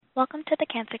Welcome to the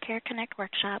Cancer Care Connect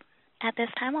workshop. At this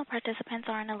time, all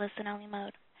participants are in a listen-only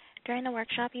mode. During the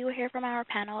workshop, you will hear from our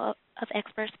panel of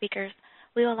expert speakers.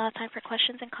 We will allow time for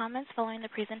questions and comments following the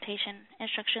presentation.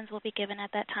 Instructions will be given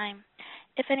at that time.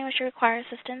 If anyone should require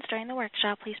assistance during the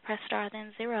workshop, please press star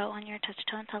then 0 on your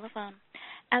touch-tone telephone.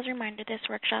 As a reminder, this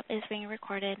workshop is being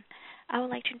recorded. I would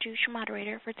like to introduce your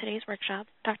moderator for today's workshop,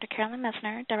 Dr. Carolyn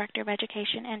Messner, Director of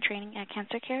Education and Training at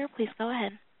Cancer Care. Please go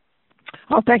ahead.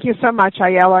 Well, thank you so much,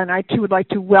 Ayala, and I too would like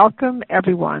to welcome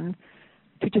everyone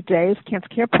to today's Cancer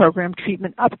Care Program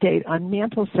Treatment Update on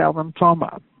Mantle Cell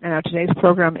Lymphoma. And today's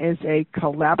program is a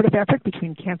collaborative effort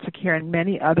between Cancer Care and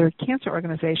many other cancer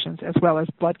organizations as well as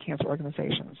blood cancer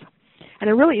organizations. And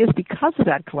it really is because of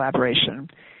that collaboration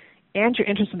and your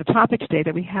interest in the topic today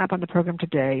that we have on the program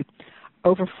today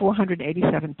over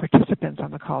 487 participants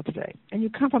on the call today. And you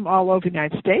come from all over the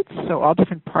United States, so all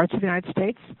different parts of the United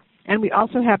States. And we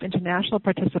also have international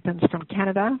participants from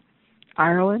Canada,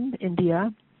 Ireland,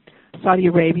 India, Saudi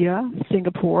Arabia,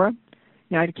 Singapore,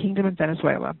 United Kingdom, and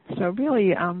Venezuela. So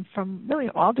really, from really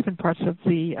all different parts of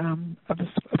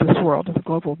this world, of the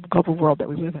global world that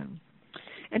we live in.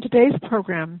 And today's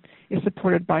program is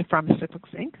supported by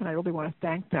Pharmaceuticals Inc., and I really want to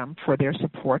thank them for their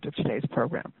support of today's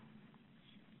program.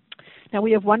 Now,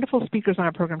 we have wonderful speakers on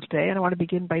our program today, and I want to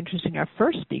begin by introducing our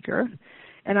first speaker.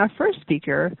 And our first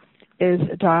speaker is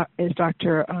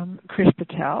Dr. Chris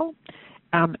Patel,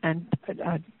 and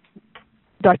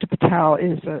Dr. Patel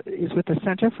is with the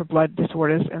Center for Blood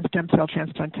Disorders and Stem Cell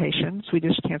Transplantation,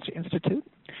 Swedish Cancer Institute.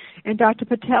 And Dr.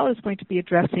 Patel is going to be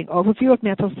addressing overview of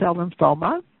mantle cell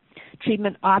lymphoma,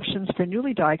 treatment options for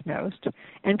newly diagnosed,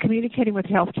 and communicating with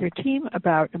the healthcare team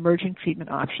about emerging treatment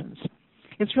options.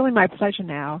 It's really my pleasure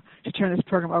now to turn this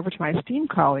program over to my esteemed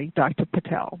colleague, Dr.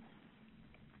 Patel.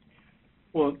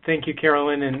 Well, thank you,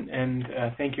 Carolyn, and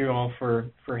thank you all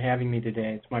for having me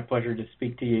today. It's my pleasure to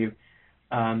speak to you.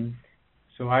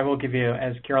 So I will give you,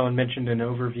 as Carolyn mentioned, an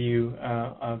overview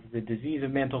of the disease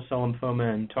of mantle cell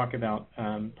lymphoma and talk about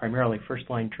primarily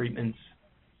first-line treatments.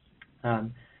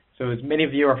 So as many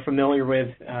of you are familiar with,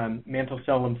 mantle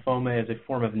cell lymphoma is a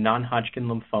form of non-Hodgkin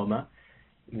lymphoma.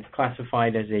 It's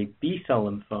classified as a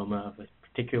B-cell lymphoma of a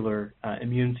particular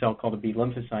immune cell called a B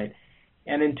lymphocyte.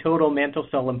 And in total, mantle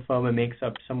cell lymphoma makes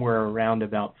up somewhere around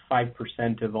about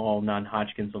 5% of all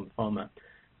non-Hodgkin's lymphoma.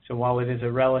 So while it is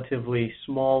a relatively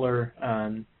smaller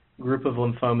group of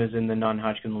lymphomas in the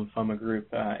non-Hodgkin lymphoma group,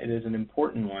 it is an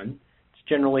important one. It's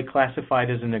generally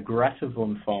classified as an aggressive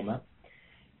lymphoma.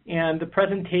 And the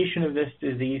presentation of this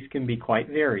disease can be quite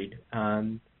varied.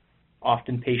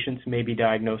 Often patients may be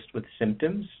diagnosed with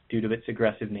symptoms due to its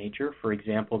aggressive nature. For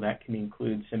example, that can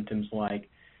include symptoms like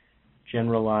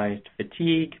generalized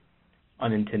fatigue,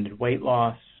 unintended weight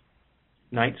loss,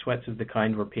 night sweats of the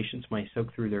kind where patients might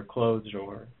soak through their clothes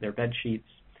or their bed sheets,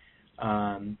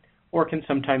 or can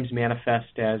sometimes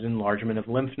manifest as enlargement of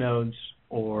lymph nodes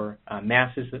or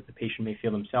masses that the patient may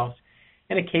feel themselves.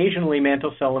 And occasionally,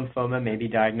 mantle cell lymphoma may be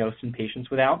diagnosed in patients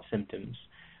without symptoms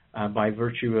by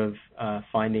virtue of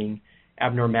finding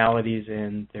abnormalities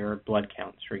in their blood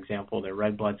counts, for example, their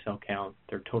red blood cell count,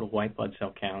 their total white blood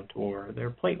cell count, or their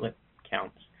platelet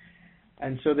counts.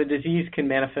 And so the disease can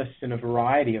manifest in a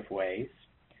variety of ways.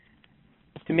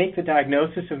 To make the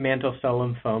diagnosis of mantle cell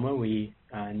lymphoma, we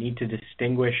need to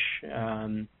distinguish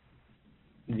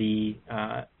the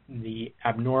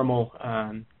abnormal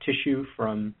tissue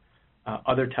from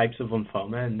other types of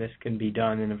lymphoma, and this can be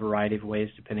done in a variety of ways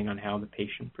depending on how the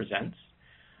patient presents.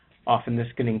 Often this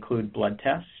can include blood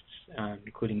tests,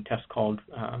 including tests called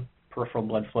peripheral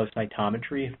blood flow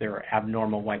cytometry if there are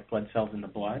abnormal white blood cells in the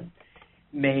blood.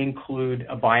 It may include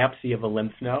a biopsy of a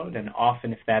lymph node, and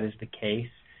often if that is the case,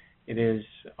 it is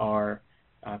our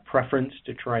preference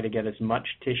to try to get as much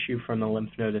tissue from the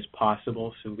lymph node as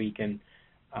possible so we can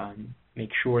make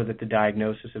sure that the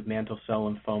diagnosis of mantle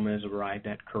cell lymphoma is arrived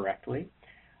at correctly.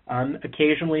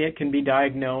 Occasionally it can be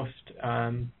diagnosed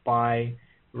by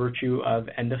virtue of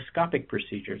endoscopic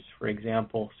procedures. For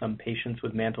example, some patients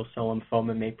with mantle cell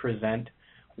lymphoma may present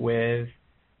with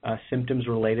symptoms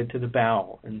related to the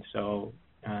bowel, and so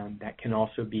that can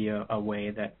also be a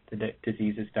way that the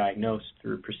disease is diagnosed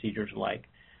through procedures like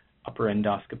upper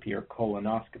endoscopy or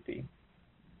colonoscopy.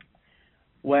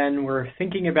 When we're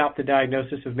thinking about the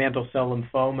diagnosis of mantle cell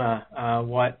lymphoma,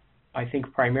 what I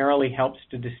think primarily helps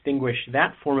to distinguish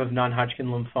that form of non-Hodgkin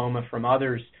lymphoma from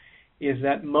others is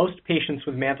that most patients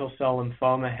with mantle cell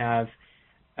lymphoma have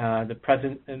the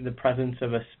presence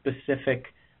of a specific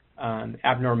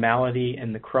abnormality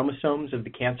in the chromosomes of the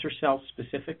cancer cells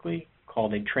specifically,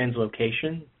 called a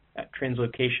translocation. That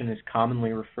translocation is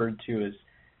commonly referred to as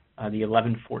the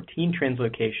 1114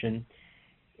 translocation.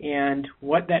 And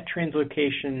what that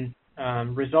translocation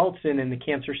results in the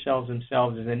cancer cells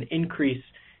themselves is an increase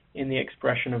in the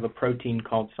expression of a protein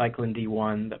called cyclin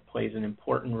D1 that plays an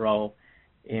important role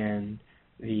in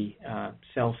the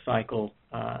cell cycle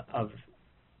of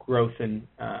growth and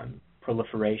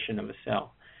proliferation of a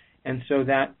cell. And so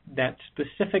that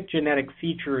specific genetic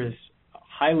feature is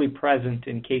highly present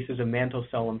in cases of mantle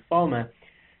cell lymphoma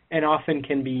and often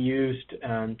can be used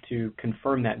to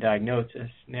confirm that diagnosis.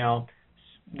 Now,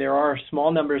 there are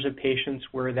small numbers of patients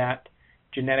where that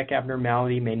genetic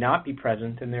abnormality may not be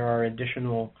present, and there are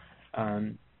additional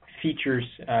features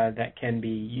that can be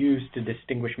used to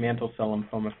distinguish mantle cell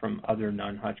lymphoma from other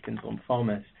non-Hodgkin's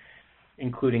lymphomas,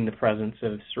 including the presence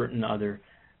of certain other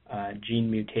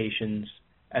gene mutations,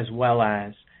 as well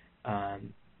as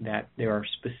that there are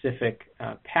specific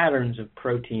patterns of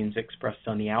proteins expressed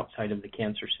on the outside of the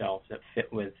cancer cells that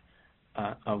fit with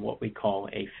what we call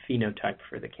a phenotype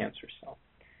for the cancer cell.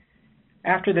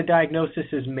 After the diagnosis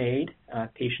is made,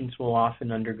 patients will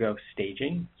often undergo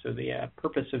staging. So the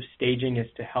purpose of staging is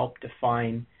to help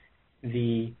define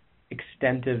the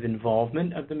extent of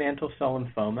involvement of the mantle cell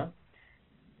lymphoma.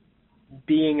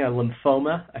 Being a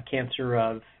lymphoma, a cancer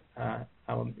of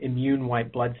immune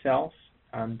white blood cells,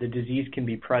 the disease can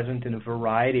be present in a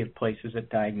variety of places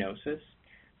at diagnosis.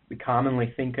 We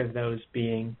commonly think of those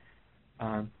being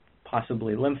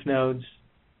possibly lymph nodes,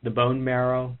 the bone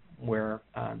marrow, where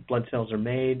blood cells are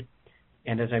made,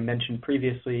 and as I mentioned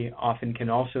previously, often can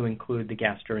also include the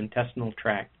gastrointestinal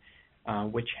tract,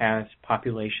 which has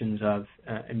populations of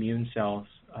immune cells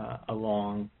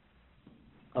along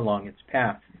its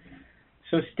path.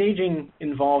 So staging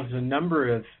involves a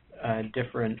number of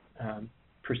different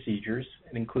procedures.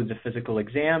 It includes a physical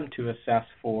exam to assess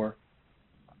for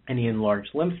any enlarged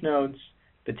lymph nodes,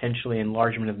 potentially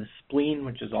enlargement of the spleen,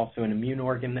 which is also an immune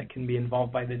organ that can be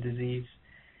involved by the disease.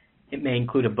 It may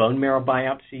include a bone marrow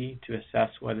biopsy to assess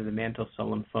whether the mantle cell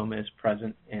lymphoma is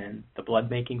present in the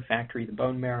blood-making factory, the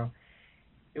bone marrow.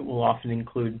 It will often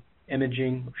include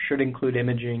imaging, should include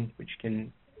imaging, which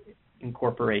can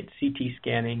incorporate CT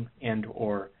scanning and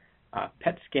or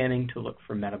PET scanning to look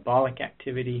for metabolic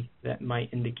activity that might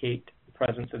indicate the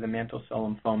presence of the mantle cell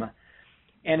lymphoma.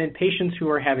 And in patients who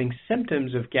are having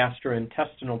symptoms of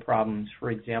gastrointestinal problems,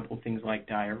 for example, things like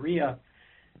diarrhea,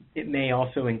 it may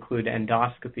also include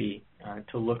endoscopy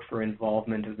to look for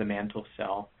involvement of the mantle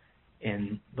cell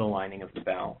in the lining of the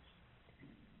bowels.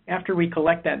 After we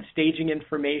collect that staging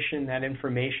information, that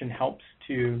information helps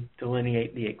to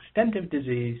delineate the extent of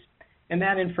disease, and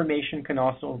that information can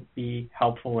also be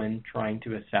helpful in trying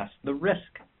to assess the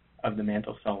risk of the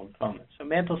mantle cell lymphoma. So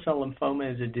mantle cell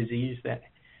lymphoma is a disease that,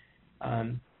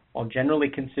 while generally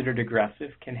considered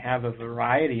aggressive, can have a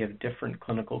variety of different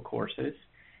clinical courses.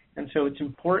 And so it's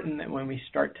important that when we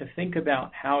start to think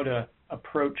about how to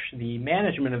approach the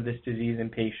management of this disease in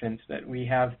patients, that we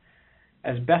have,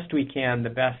 as best we can, the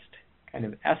best kind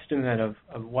of estimate of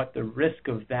what the risk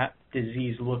of that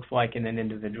disease looks like in an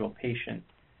individual patient.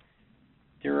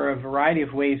 There are a variety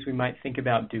of ways we might think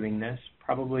about doing this.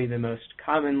 Probably the most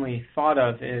commonly thought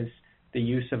of is the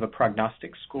use of a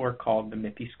prognostic score called the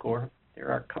MIPI score.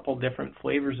 There are a couple different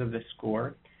flavors of this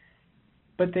score,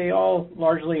 but they all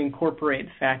largely incorporate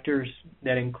factors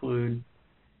that include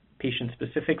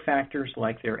patient-specific factors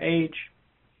like their age,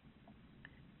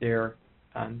 their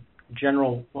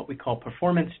general, what we call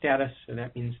performance status, so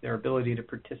that means their ability to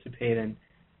participate in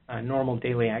normal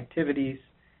daily activities,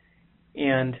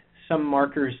 and some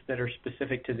markers that are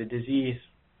specific to the disease,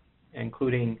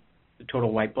 including the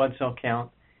total white blood cell count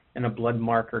and a blood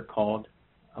marker called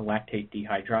a lactate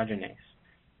dehydrogenase.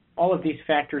 All of these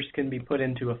factors can be put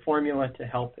into a formula to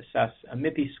help assess a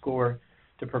MIPI score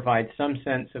to provide some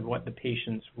sense of what the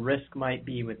patient's risk might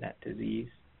be with that disease.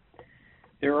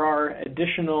 There are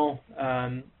additional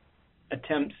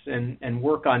attempts and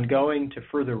work ongoing to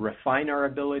further refine our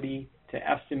ability to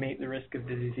estimate the risk of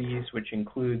the disease, which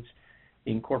includes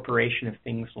the incorporation of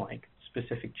things like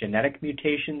specific genetic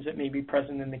mutations that may be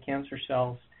present in the cancer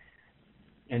cells.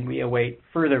 And we await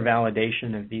further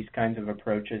validation of these kinds of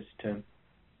approaches to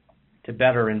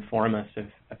better inform us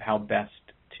of how best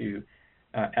to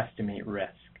estimate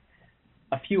risk.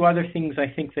 A few other things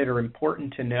I think that are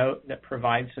important to note that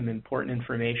provide some important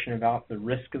information about the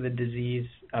risk of the disease,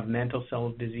 of mantle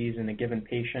cell disease in a given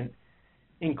patient,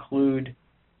 include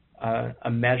a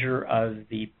measure of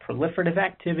the proliferative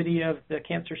activity of the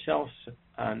cancer cells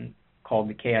called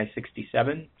the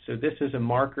Ki-67. So this is a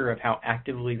marker of how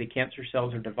actively the cancer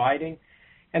cells are dividing.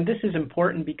 And this is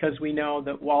important because we know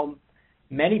that while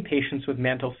many patients with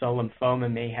mantle cell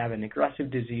lymphoma may have an aggressive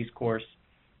disease course,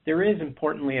 there is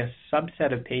importantly a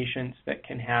subset of patients that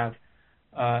can have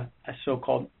a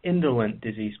so-called indolent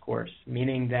disease course,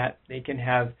 meaning that they can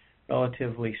have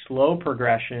relatively slow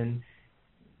progression,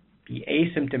 be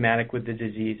asymptomatic with the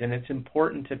disease, and it's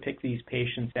important to pick these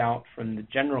patients out from the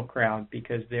general crowd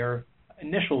because their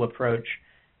initial approach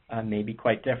may be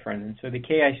quite different. And so the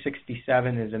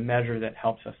Ki-67 is a measure that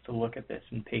helps us to look at this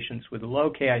in patients with low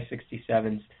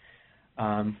Ki-67s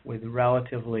with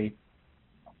relatively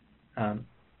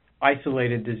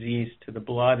isolated disease to the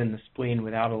blood and the spleen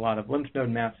without a lot of lymph node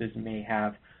masses may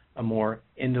have a more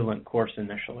indolent course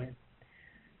initially.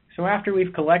 So after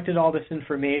we've collected all this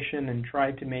information and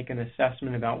tried to make an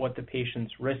assessment about what the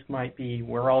patient's risk might be,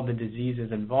 where all the disease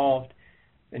is involved,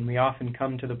 then we often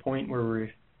come to the point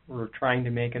where we're trying to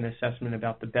make an assessment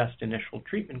about the best initial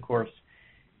treatment course.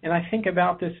 And I think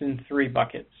about this in three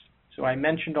buckets. So I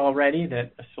mentioned already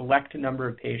that a select number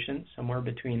of patients, somewhere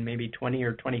between maybe 20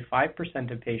 or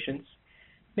 25% of patients,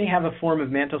 may have a form of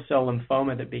mantle cell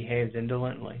lymphoma that behaves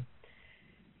indolently.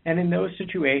 And in those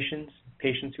situations,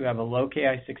 patients who have a low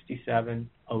Ki-67,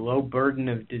 a low burden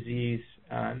of disease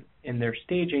in their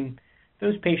staging,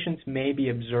 those patients may be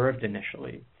observed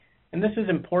initially. And this is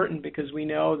important because we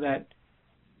know that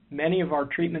many of our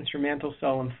treatments for mantle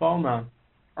cell lymphoma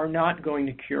are not going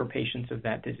to cure patients of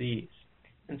that disease.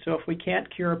 And so if we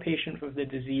can't cure a patient with the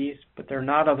disease, but they're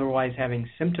not otherwise having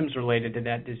symptoms related to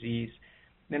that disease,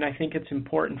 then I think it's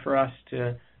important for us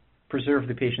to preserve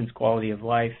the patient's quality of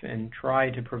life and try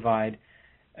to provide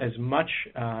as much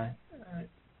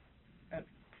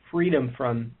freedom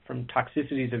from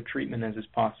toxicities of treatment as is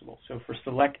possible. So for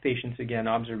select patients, again,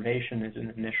 observation is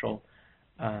an initial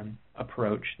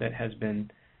approach that has been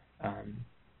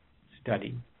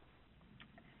studied.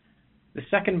 The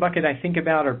second bucket I think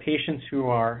about are patients who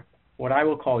are what I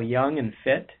will call young and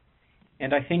fit.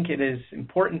 And I think it is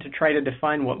important to try to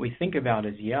define what we think about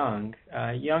as young.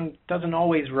 Young doesn't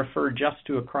always refer just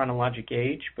to a chronologic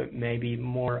age, but maybe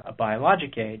more a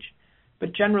biologic age.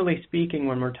 But generally speaking,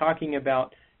 when we're talking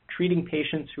about treating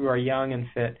patients who are young and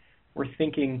fit, we're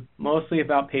thinking mostly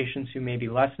about patients who may be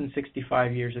less than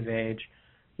 65 years of age,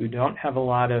 who don't have a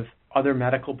lot of other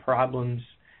medical problems,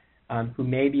 who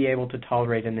may be able to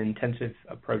tolerate an intensive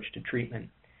approach to treatment.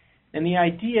 And the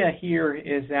idea here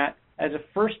is that as a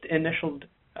first initial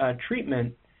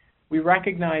treatment, we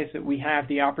recognize that we have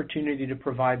the opportunity to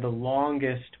provide the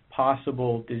longest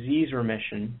possible disease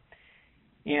remission.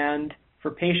 And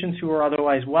for patients who are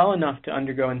otherwise well enough to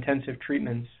undergo intensive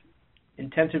treatments,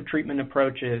 intensive treatment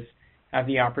approaches have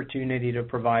the opportunity to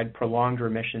provide prolonged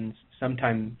remissions,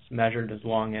 sometimes measured as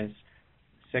long as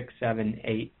 6, 7,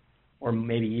 8, or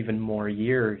maybe even more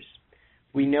years.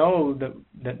 We know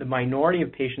that the minority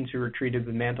of patients who are treated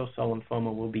with mantle cell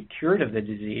lymphoma will be cured of the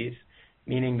disease,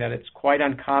 meaning that it's quite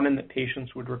uncommon that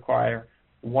patients would require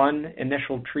one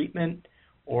initial treatment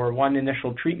or one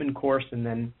initial treatment course and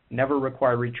then never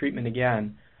require retreatment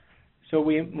again. So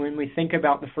when we think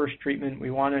about the first treatment,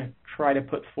 we want to try to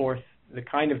put forth the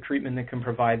kind of treatment that can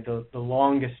provide the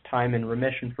longest time in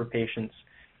remission for patients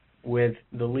with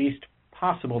the least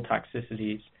possible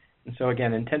toxicities. And so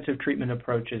again, intensive treatment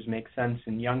approaches make sense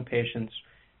in young patients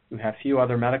who have few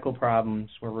other medical problems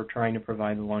where we're trying to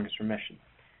provide the longest remission.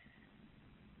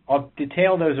 I'll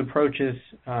detail those approaches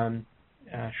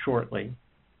shortly.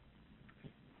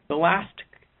 The last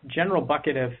general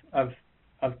bucket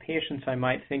of patients I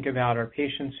might think about are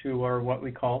patients who are what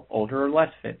we call older or less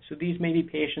fit. So these may be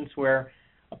patients where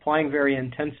applying very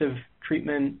intensive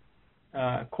treatment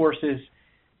courses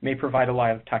may provide a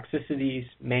lot of toxicities,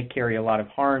 may carry a lot of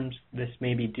harms. This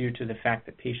may be due to the fact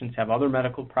that patients have other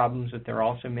medical problems that they're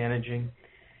also managing.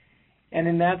 And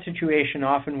in that situation,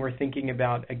 often we're thinking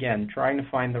about, again, trying to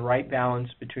find the right balance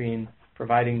between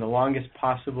providing the longest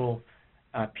possible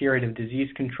period of disease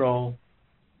control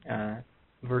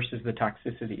versus the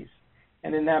toxicities.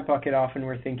 And in that bucket, often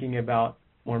we're thinking about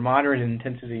more moderate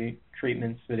intensity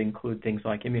treatments that include things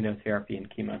like immunotherapy and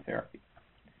chemotherapy.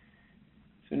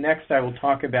 So next I will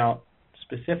talk about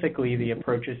specifically the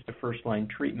approaches to first-line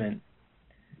treatment.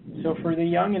 So for the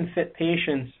young and fit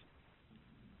patients,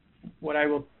 what I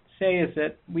will say is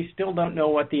that we still don't know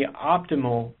what the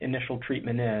optimal initial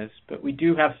treatment is, but we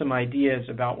do have some ideas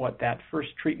about what that first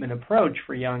treatment approach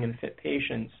for young and fit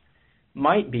patients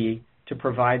might be to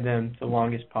provide them the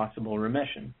longest possible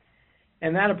remission.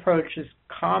 And that approach is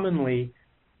commonly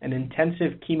an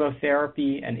intensive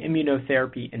chemotherapy and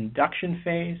immunotherapy induction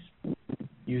phase,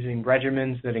 using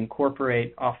regimens that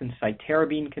incorporate often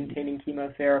cytarabine-containing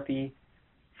chemotherapy,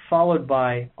 followed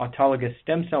by autologous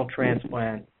stem cell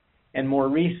transplant, and more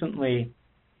recently,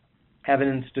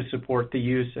 evidence to support the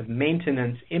use of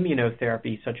maintenance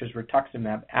immunotherapy such as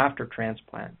rituximab after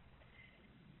transplant.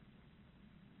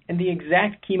 And the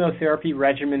exact chemotherapy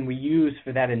regimen we use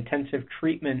for that intensive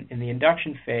treatment in the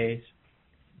induction phase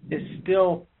is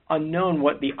still unknown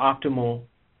what the optimal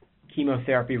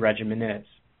chemotherapy regimen is.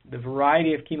 The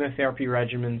variety of chemotherapy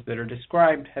regimens that are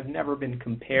described have never been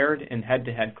compared in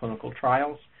head-to-head clinical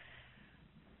trials.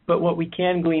 But what we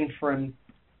can glean from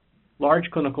large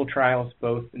clinical trials,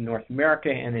 both in North America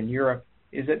and in Europe,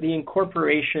 is that the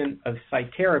incorporation of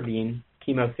cytarabine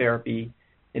chemotherapy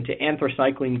into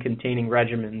anthracycline-containing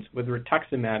regimens with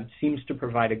rituximab seems to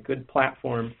provide a good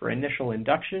platform for initial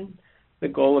induction. The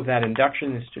goal of that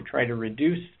induction is to try to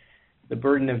reduce the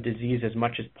burden of disease as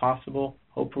much as possible,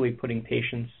 hopefully putting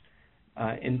patients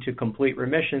into complete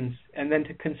remissions, and then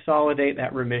to consolidate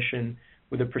that remission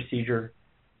with a procedure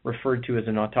referred to as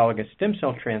an autologous stem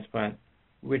cell transplant,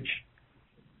 which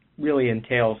really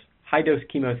entails high-dose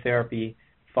chemotherapy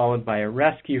followed by a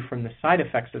rescue from the side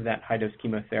effects of that high-dose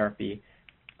chemotherapy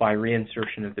by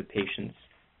reinsertion of the patient's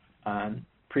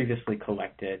previously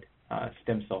collected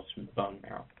stem cells from the bone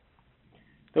marrow.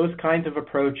 Those kinds of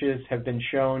approaches have been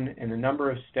shown in a number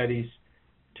of studies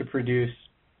to produce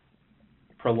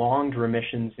prolonged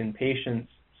remissions in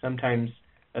patients, sometimes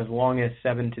as long as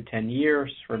 7 to 10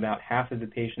 years for about half of the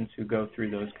patients who go through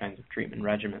those kinds of treatment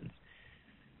regimens.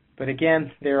 But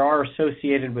again, they are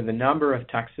associated with a number of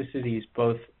toxicities,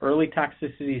 both early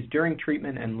toxicities during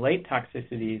treatment and late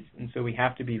toxicities, and so we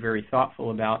have to be very thoughtful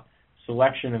about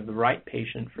selection of the right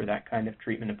patient for that kind of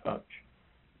treatment approach.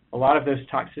 A lot of those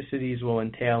toxicities will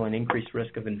entail an increased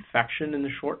risk of infection in the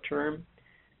short term,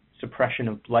 suppression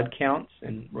of blood counts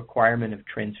and requirement of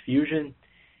transfusion,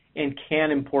 and can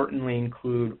importantly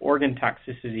include organ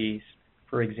toxicities,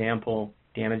 for example,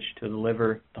 damage to the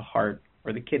liver, the heart,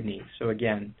 or the kidneys. So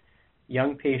again,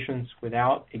 young patients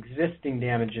without existing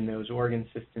damage in those organ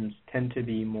systems tend to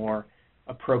be more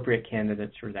appropriate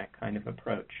candidates for that kind of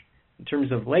approach. In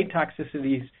terms of late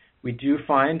toxicities, we do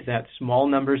find that small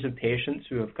numbers of patients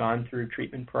who have gone through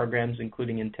treatment programs,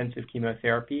 including intensive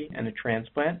chemotherapy and a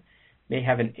transplant, may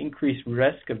have an increased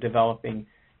risk of developing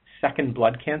second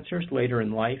blood cancers later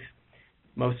in life,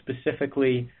 most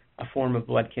specifically a form of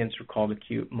blood cancer called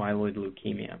acute myeloid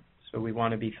leukemia. So we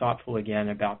want to be thoughtful again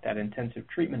about that intensive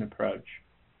treatment approach.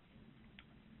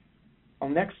 I'll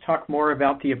next talk more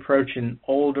about the approach in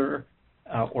older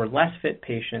or less fit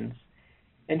patients.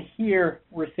 And here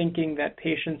we're thinking that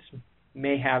patients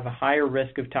may have a higher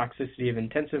risk of toxicity of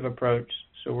intensive approach,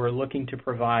 so we're looking to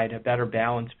provide a better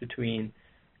balance between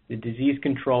the disease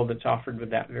control that's offered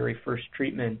with that very first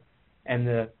treatment and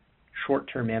the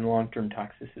short-term and long-term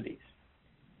toxicities.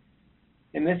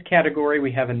 In this category,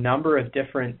 we have a number of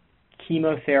different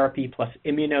chemotherapy plus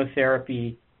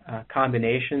immunotherapy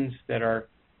combinations that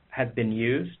have been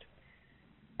used.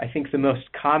 I think the most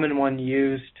common one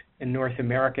used in North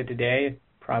America today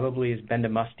probably is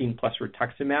bendamustine plus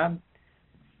rituximab.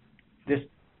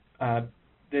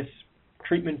 This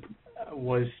treatment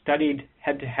was studied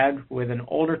head-to-head with an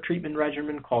older treatment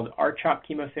regimen called R-CHOP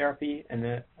chemotherapy, and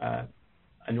a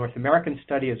North American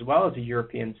study as well as a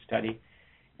European study.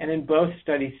 And in both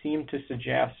studies seemed to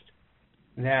suggest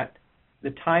that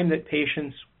the time that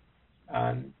patients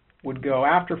would go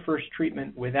after first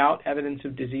treatment without evidence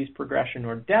of disease progression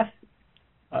or death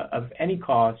of any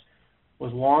cause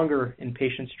was longer in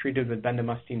patients treated with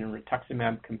bendamustine and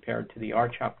rituximab compared to the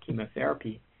R-CHOP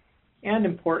chemotherapy. And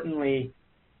importantly,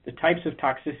 the types of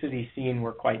toxicities seen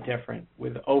were quite different,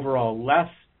 with overall less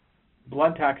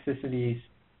blood toxicities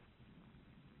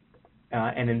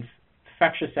and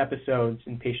infectious episodes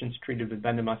in patients treated with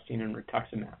bendamustine and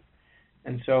rituximab.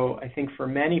 And so I think for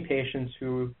many patients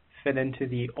who fit into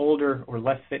the older or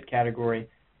less fit category,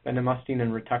 bendamustine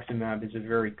and rituximab is a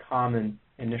very common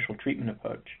initial treatment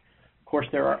approach. Of course,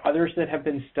 there are others that have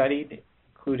been studied,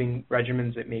 including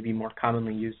regimens that may be more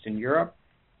commonly used in Europe,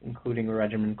 including a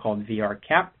regimen called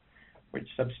VR-CAP, which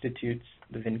substitutes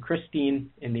the vincristine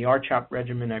in the R-CHOP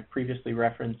regimen I previously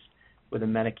referenced with a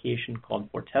medication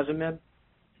called bortezomib.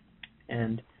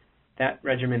 And that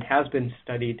regimen has been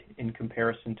studied in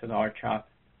comparison to the R-CHOP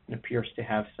and appears to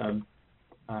have some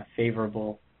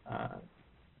favorable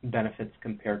benefits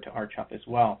compared to R-CHOP as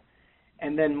well.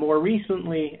 And then more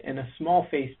recently, in a small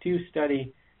phase 2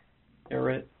 study, there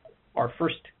was our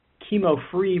first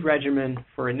chemo-free regimen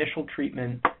for initial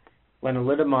treatment,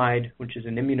 lenalidomide, which is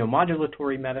an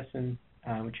immunomodulatory medicine,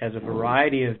 which has a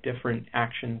variety of different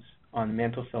actions on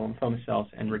mantle cell lymphoma cells,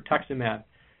 and rituximab,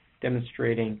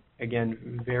 demonstrating,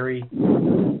 again, very,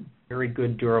 very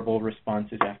good durable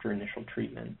responses after initial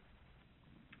treatment.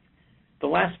 The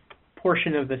last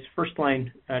portion of this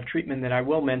first-line treatment that I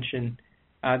will mention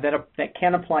that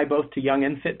can apply both to young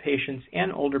and fit patients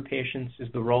and older patients is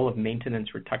the role of maintenance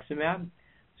rituximab.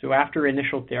 So after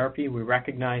initial therapy, we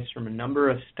recognize from a number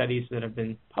of studies that have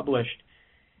been published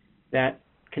that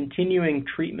continuing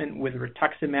treatment with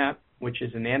rituximab, which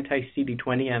is an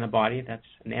anti-CD20 antibody, that's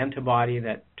an antibody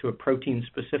that to a protein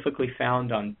specifically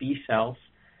found on B cells,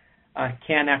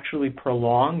 can actually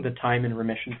prolong the time in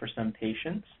remission for some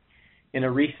patients. In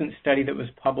a recent study that was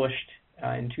published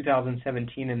in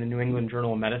 2017 in the New England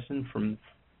Journal of Medicine from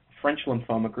French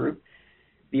lymphoma group,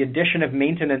 the addition of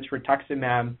maintenance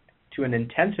rituximab to an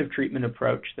intensive treatment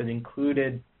approach that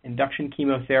included induction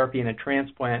chemotherapy and a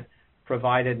transplant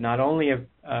provided not only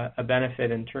a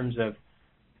benefit in terms of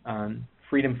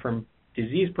freedom from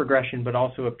disease progression, but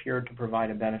also appeared to provide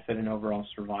a benefit in overall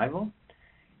survival.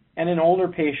 And in older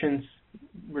patients,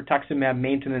 rituximab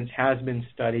maintenance has been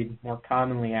studied more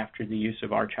commonly after the use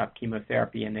of R-CHOP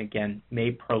chemotherapy, and again,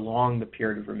 may prolong the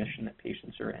period of remission that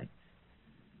patients are in.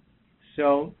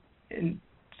 So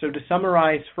to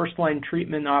summarize, first-line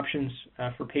treatment options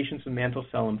for patients with mantle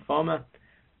cell lymphoma,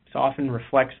 this often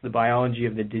reflects the biology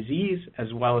of the disease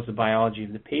as well as the biology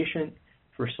of the patient.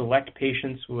 For select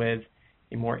patients with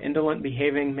a more indolent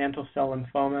behaving mantle cell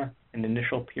lymphoma, an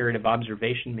initial period of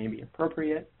observation may be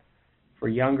appropriate. For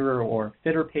younger or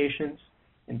fitter patients,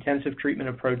 intensive treatment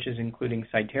approaches including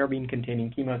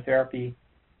cytarabine-containing chemotherapy,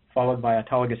 followed by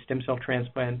autologous stem cell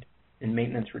transplant and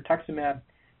maintenance rituximab.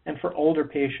 And for older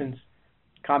patients,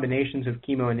 combinations of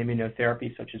chemo and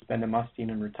immunotherapy such as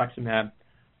bendamustine and rituximab,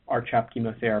 R-CHOP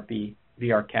chemotherapy,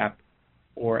 VRCAP,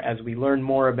 or as we learn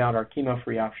more about our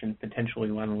chemo-free options, potentially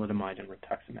lenalidomide and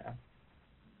rituximab.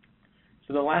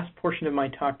 So the last portion of my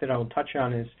talk that I will touch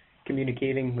on is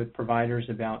communicating with providers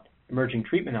about emerging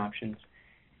treatment options.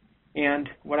 And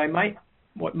what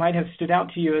might have stood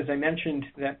out to you, as I mentioned,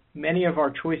 that many of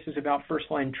our choices about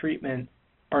first-line treatment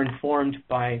are informed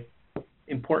by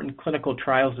important clinical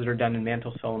trials that are done in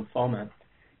mantle cell lymphoma.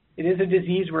 It is a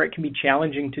disease where it can be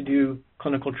challenging to do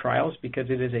clinical trials because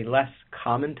it is a less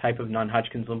common type of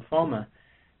non-Hodgkin's lymphoma.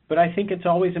 But I think it's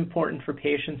always important for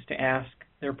patients to ask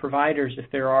their providers if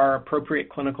there are appropriate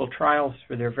clinical trials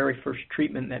for their very first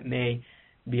treatment that may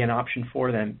be an option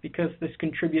for them, because this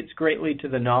contributes greatly to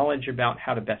the knowledge about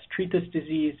how to best treat this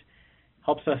disease,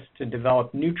 helps us to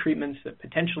develop new treatments that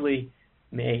potentially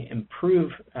may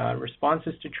improve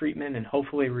responses to treatment and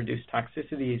hopefully reduce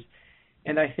toxicities.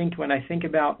 And I think when I think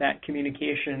about that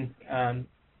communication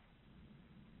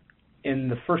in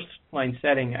the first line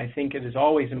setting, I think it is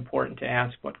always important to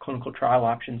ask what clinical trial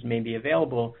options may be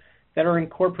available that are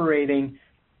incorporating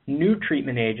new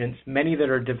treatment agents, many that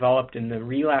are developed in the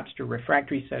relapsed or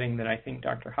refractory setting that I think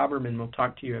Dr. Haberman will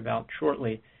talk to you about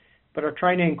shortly, but are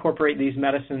trying to incorporate these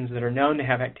medicines that are known to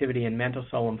have activity in mantle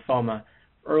cell lymphoma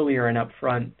earlier and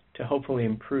upfront to hopefully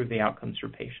improve the outcomes for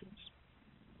patients.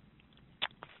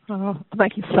 Oh,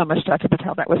 thank you so much, Dr.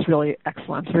 Patel. That was really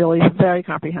excellent, really very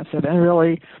comprehensive, and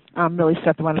really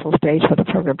set the wonderful stage for the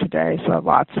program today. So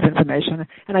lots of information.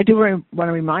 And I do want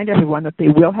to remind everyone that they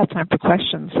will have time for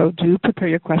questions, so do prepare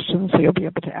your questions so you'll be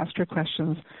able to ask your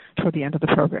questions toward the end of the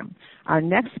program. Our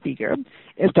next speaker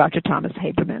is Dr. Thomas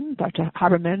Haberman. Dr.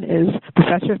 Haberman is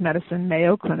Professor of Medicine,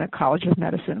 Mayo Clinic, College of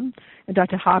Medicine. And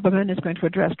Dr. Haberman is going to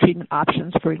address treatment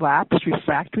options for relapsed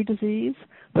refractory disease,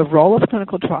 the role of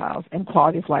clinical trials, and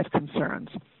quality of life concerns.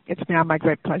 It's now my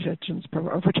great pleasure to turn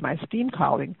over to my esteemed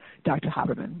colleague, Dr.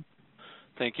 Haberman.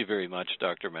 Thank you very much,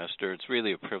 Dr. Mester. It's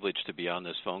really a privilege to be on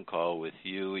this phone call with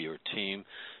you, your team,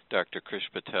 Dr. Krish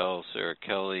Patel, Sarah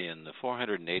Kelly, and the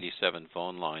 487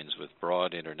 phone lines with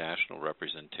broad international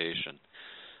representation.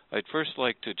 I'd first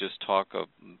like to just talk a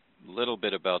little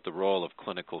bit about the role of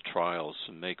clinical trials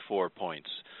and make 4 points.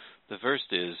 The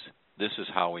first is, this is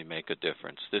how we make a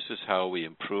difference. This is how we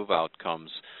improve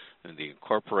outcomes and the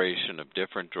incorporation of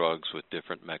different drugs with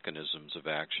different mechanisms of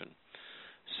action.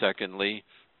 Secondly,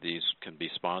 these can be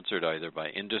sponsored either by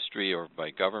industry or by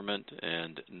government,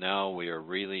 and now we are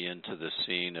really into the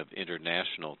scene of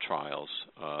international trials,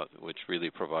 which really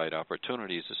provide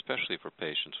opportunities, especially for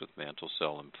patients with mantle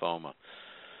cell lymphoma.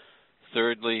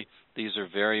 Thirdly, these are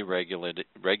very regulated,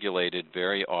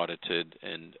 very audited,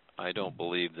 and I don't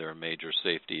believe there are major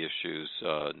safety issues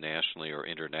nationally or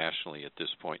internationally at this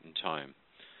point in time.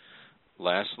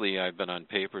 Lastly, I've been on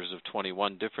papers of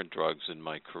 21 different drugs in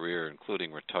my career, including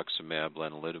rituximab,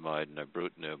 lenalidomide, and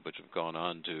ibrutinib, which have gone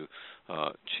on to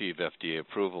achieve FDA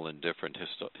approval in different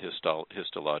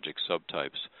histologic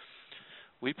subtypes.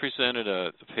 We presented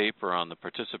a paper on the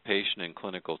participation in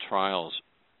clinical trials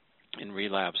in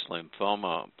relapsed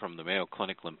lymphoma from the Mayo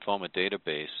Clinic Lymphoma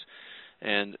Database,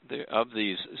 and of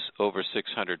these over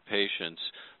 600 patients,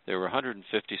 there were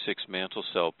 156 mantle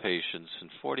cell patients, and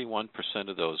 41%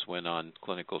 of those went on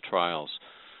clinical trials.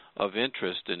 Of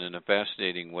interest, and in a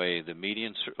fascinating way, the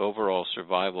median overall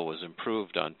survival was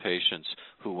improved on patients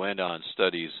who went on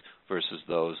studies versus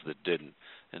those that didn't.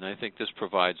 And I think this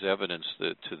provides evidence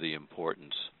to the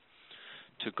importance.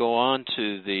 To go on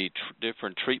to the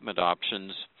different treatment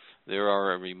options, there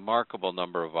are a remarkable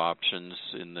number of options.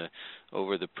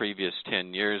 Over the previous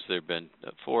 10 years, there have been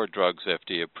 4 drugs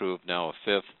FDA approved, now a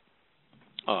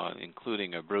 5th,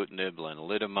 including ibrutinib,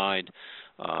 lenalidomide.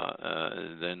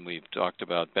 Then we've talked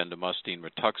about bendamustine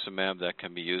rituximab that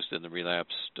can be used in the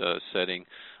relapsed setting,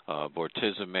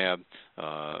 bortezomib,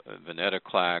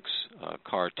 venetoclax,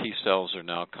 CAR T cells are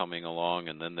now coming along,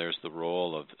 and then there's the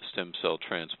role of stem cell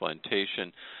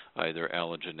transplantation, either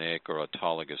allogeneic or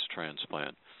autologous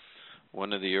transplant.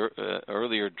 One of the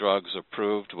earlier drugs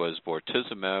approved was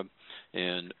bortezomib,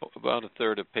 and about a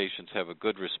third of patients have a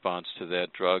good response to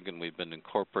that drug, and we've been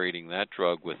incorporating that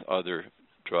drug with other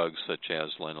drugs such as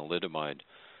lenalidomide.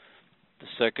 The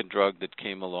second drug that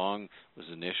came along was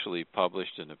initially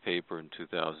published in a paper in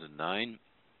 2009,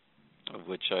 of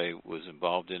which I was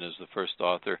involved in as the first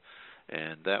author,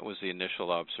 and that was the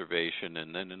initial observation.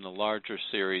 And then in a larger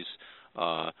series,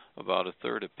 about a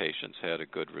third of patients had a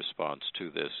good response to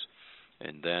this.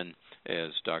 And then,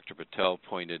 as Dr. Patel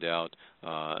pointed out,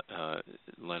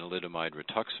 lenalidomide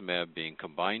rituximab being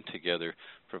combined together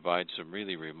provides some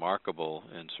really remarkable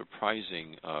and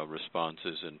surprising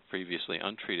responses in previously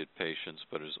untreated patients,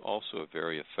 but is also a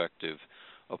very effective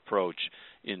approach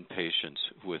in patients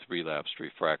with relapsed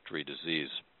refractory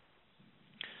disease.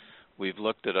 We've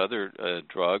looked at other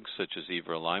drugs such as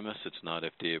everolimus. It's not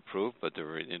FDA approved, but there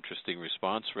are interesting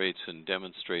response rates and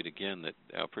demonstrate again that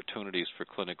opportunities for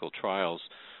clinical trials,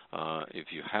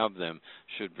 if you have them,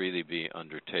 should really be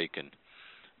undertaken.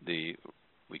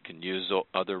 We can use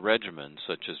other regimens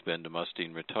such as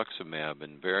bendamustine rituximab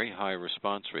and very high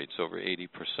response rates, over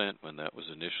 80% when that was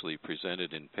initially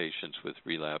presented in patients with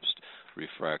relapsed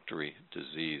refractory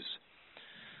disease.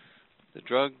 The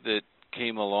drug that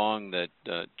came along that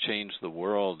changed the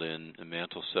world in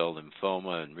mantle cell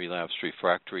lymphoma and relapsed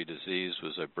refractory disease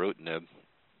was ibrutinib,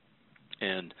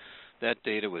 and that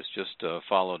data was just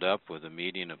followed up with a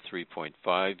median of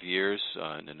 3.5 years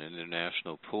in an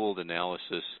international pooled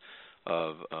analysis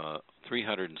of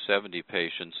 370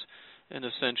 patients, and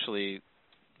essentially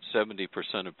 70%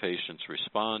 of patients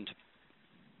respond.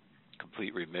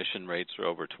 Complete remission rates are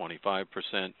over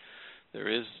 25%.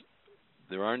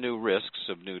 There are new risks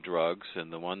of new drugs,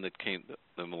 and the one that came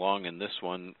along in this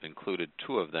one included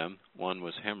 2 of them. One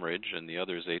was hemorrhage, and the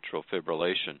other is atrial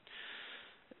fibrillation.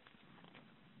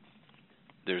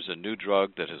 There's a new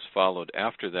drug that has followed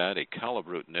after that,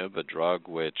 acalabrutinib, a drug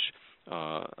which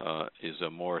is a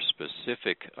more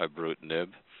specific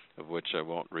ibrutinib, of which I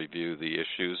won't review the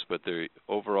issues, but the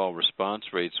overall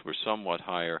response rates were somewhat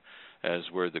higher, as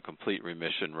were the complete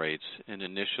remission rates, and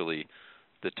initially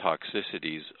the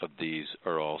toxicities of these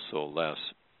are also less.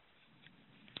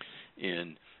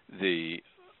 In the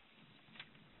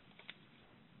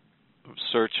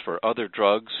search for other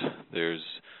drugs, there's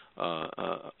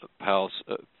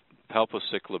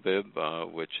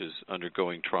palbociclib, which is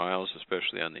undergoing trials,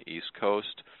 especially on the East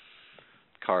Coast.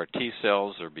 CAR T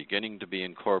cells are beginning to be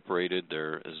incorporated.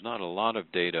 There is not a lot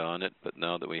of data on it, but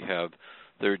now that we have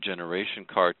third-generation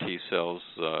CAR T cells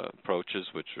approaches,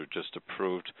 which were just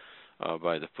approved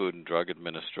by the Food and Drug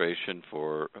Administration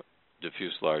for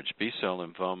diffuse large B-cell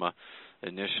lymphoma.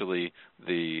 Initially,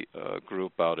 the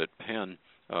group out at Penn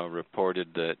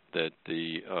reported that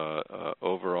the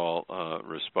overall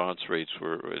response rates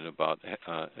were in about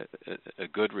a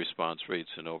good response rates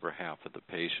in over half of the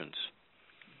patients.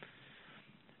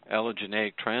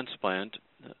 Allogeneic transplant,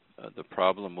 the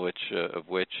problem of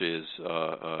which is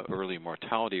early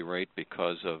mortality rate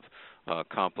because of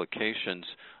complications,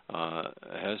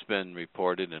 has been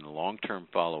reported in a long-term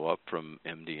follow-up from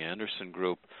MD Anderson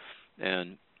group,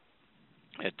 and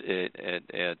at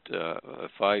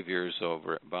 5 years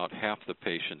over, about half the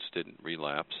patients didn't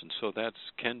relapse, and so that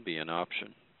can be an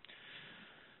option.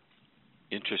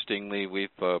 Interestingly, we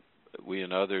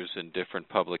and others in different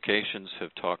publications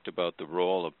have talked about the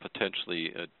role of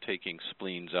potentially taking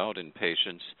spleens out in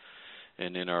patients,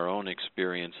 and in our own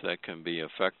experience that can be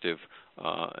effective,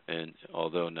 and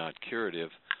although not curative,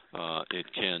 it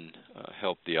can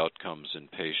help the outcomes in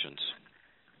patients.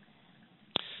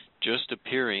 Just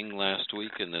appearing last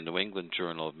week in the New England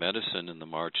Journal of Medicine in the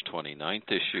March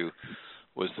 29th issue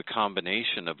was the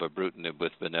combination of ibrutinib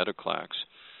with venetoclax.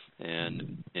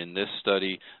 And in this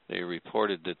study, they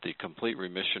reported that the complete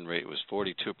remission rate was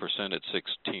 42% at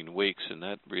 16 weeks, and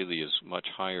that really is much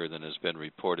higher than has been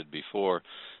reported before.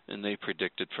 And they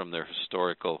predicted from their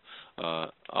historical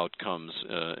outcomes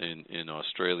in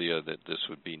Australia that this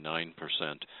would be 9%.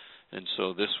 And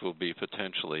so this will be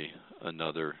potentially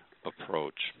another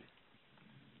approach.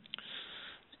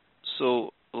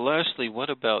 So lastly, what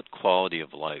about quality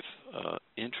of life?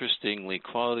 Interestingly,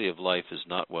 quality of life is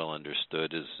not well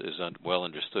understood, as well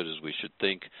understood as we should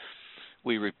think.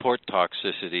 We report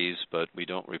toxicities, but we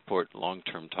don't report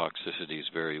long-term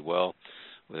toxicities very well.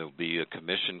 There will be a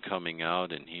commission coming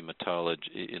out in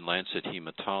Lancet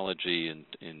Hematology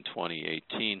in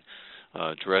 2018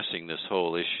 addressing this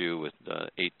whole issue with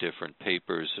 8 different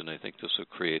papers, and I think this will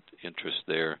create interest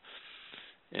there.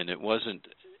 And it wasn't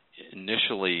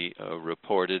initially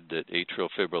reported that atrial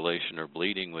fibrillation or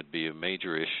bleeding would be a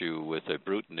major issue with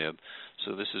ibrutinib,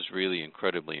 so this is really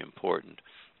incredibly important.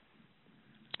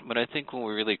 But I think when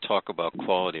we really talk about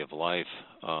quality of life,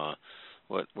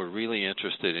 what we're really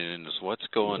interested in is what's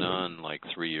going on like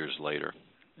 3 years later.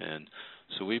 And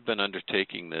so we've been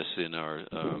undertaking this in our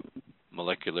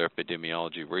molecular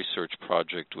epidemiology research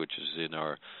project, which is in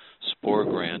our SPORE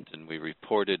grant, and we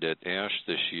reported at ASH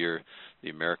this year, the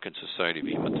American Society of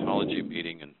Hematology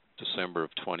meeting in December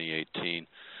of 2018,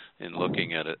 in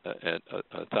looking at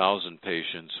 1,000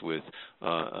 patients with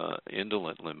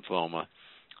indolent lymphoma,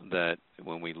 that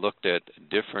when we looked at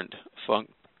different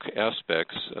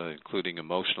aspects, including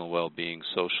emotional well-being,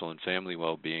 social and family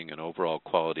well-being, and overall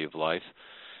quality of life,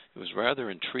 it was rather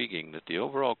intriguing that the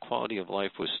overall quality of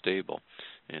life was stable,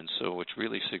 and so which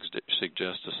really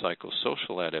suggests a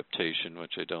psychosocial adaptation,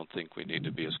 which I don't think we need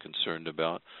to be as concerned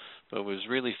about. But what was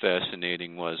really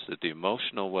fascinating was that the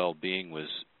emotional well-being was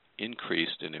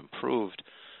increased and improved,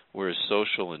 whereas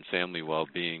social and family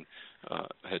well-being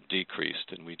had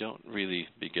decreased, and we don't really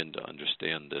begin to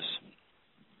understand this.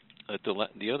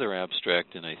 The other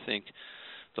abstract, and I think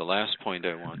the last point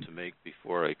I want to make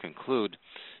before I conclude,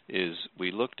 is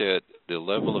we looked at the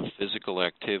level of physical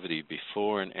activity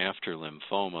before and after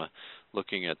lymphoma,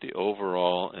 looking at the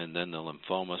overall and then the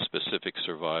lymphoma-specific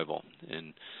survival.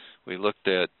 And we looked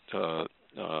at over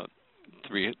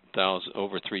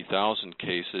 3,000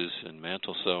 cases, and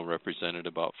mantle cell represented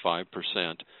about 5%.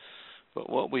 But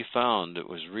what we found that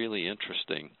was really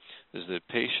interesting is that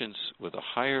patients with a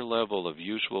higher level of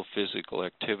usual physical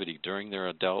activity during their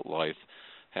adult life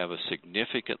have a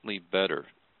significantly better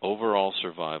overall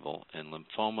survival and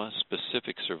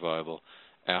lymphoma-specific survival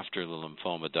after the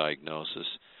lymphoma diagnosis,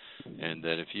 and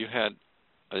that if you had,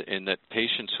 and that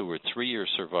patients who were 3-year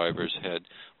survivors had,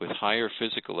 with higher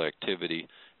physical activity,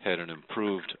 had an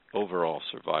improved overall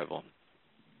survival.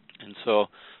 And so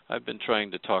I've been trying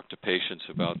to talk to patients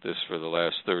about this for the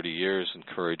last 30 years,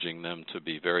 encouraging them to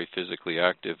be very physically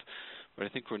active, but I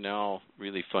think we're now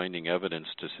really finding evidence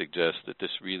to suggest that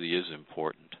this really is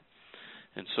important.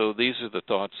 And so these are the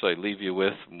thoughts I leave you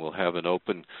with, and we'll have an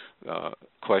open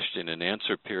question and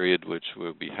answer period, which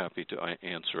we'll be happy to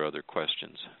answer other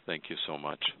questions. Thank you so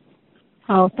much.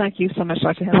 Oh, thank you so much,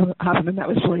 Dr. Hoffman. That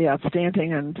was really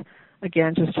outstanding, and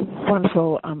again, just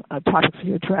wonderful topics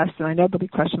you addressed. And I know there'll be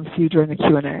questions for you during the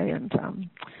Q&A, and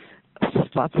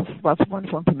just lots of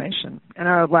wonderful information. And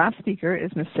our last speaker is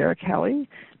Ms. Sarah Kelly.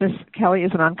 Ms. Kelly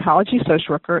is an oncology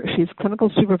social worker. She's clinical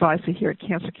supervisor here at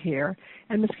Cancer Care.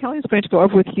 And Ms. Kelly is going to go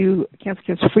over with you Cancer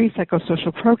Care's free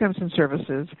psychosocial programs and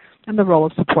services and the role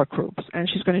of support groups. And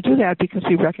she's going to do that because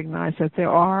we recognize that there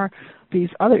are these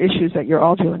other issues that you're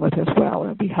all dealing with as well.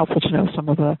 And it would be helpful to know some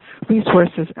of the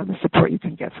resources and the support you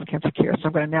can get from Cancer Care. So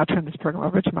I'm going to now turn this program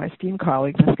over to my esteemed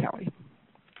colleague, Ms. Kelly.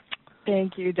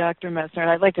 Thank you, Dr. Messner. And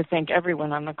I'd like to thank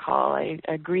everyone on the call. I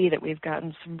agree that we've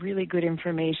gotten some really good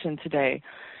information today.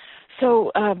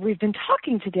 So we've been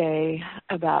talking today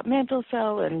about mantle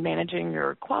cell and managing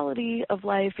your quality of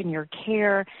life and your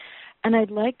care. And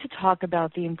I'd like to talk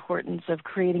about the importance of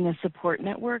creating a support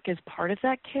network as part of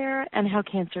that care and how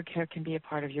Cancer Care can be a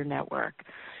part of your network.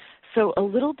 So a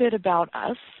little bit about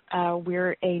us.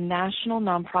 We're a national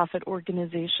nonprofit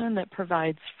organization that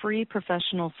provides free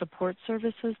professional support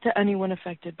services to anyone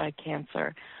affected by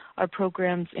cancer. Our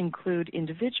programs include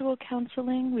individual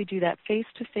counseling. We do that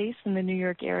face-to-face in the New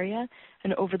York area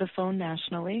and over the phone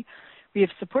nationally. We have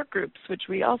support groups, which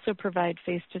we also provide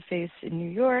face-to-face in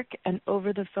New York and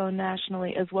over the phone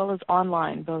nationally, as well as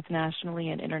online, both nationally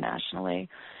and internationally.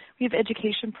 We have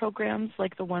education programs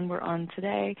like the one we're on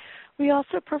today. We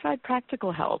also provide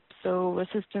practical help, so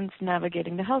assistance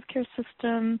navigating the healthcare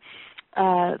system,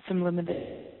 some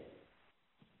limited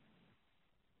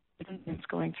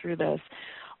going through this.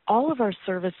 All of our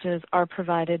services are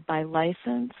provided by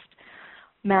licensed,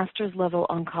 master's level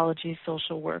oncology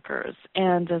social workers.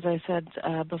 And as I said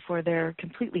before, they're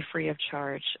completely free of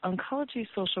charge. Oncology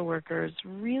social workers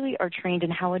really are trained in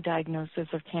how a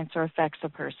diagnosis of cancer affects a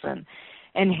person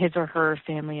and his or her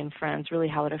family and friends, really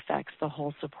how it affects the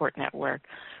whole support network.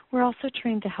 We're also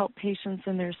trained to help patients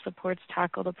and their supports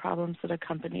tackle the problems that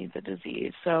accompany the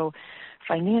disease. So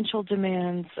financial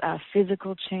demands,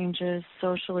 physical changes,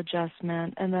 social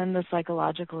adjustment, and then the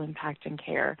psychological impact and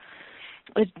care.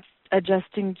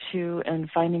 Adjusting to and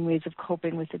finding ways of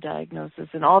coping with the diagnosis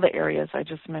in all the areas I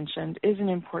just mentioned is an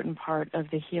important part of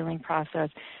the healing process,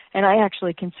 and I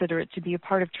actually consider it to be a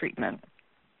part of treatment.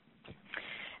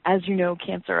 As you know,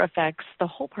 cancer affects the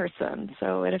whole person,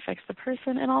 so it affects the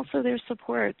person and also their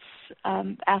supports.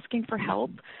 Asking for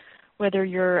help, whether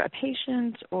you're a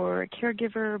patient or a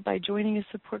caregiver, by joining a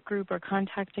support group or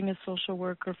contacting a social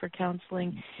worker for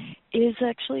counseling is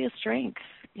actually a strength.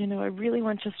 You know, I really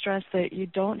want to stress that you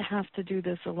don't have to do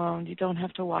this alone. You don't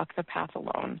have to walk the path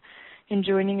alone. In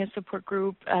joining a support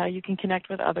group, you can connect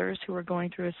with others who are going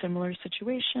through a similar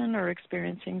situation or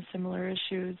experiencing similar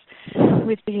issues.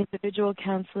 With the individual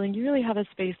counseling, you really have a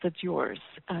space that's yours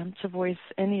to voice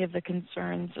any of the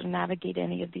concerns or navigate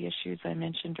any of the issues I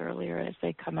mentioned earlier as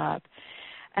they come up.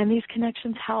 And these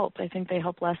connections help. I think they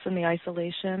help lessen the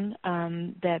isolation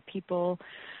that people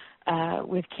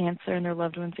with cancer and their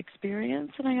loved ones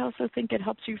experience. And I also think it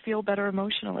helps you feel better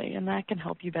emotionally, and that can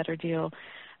help you better deal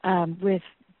with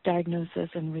diagnosis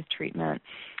and with treatment.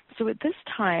 So at this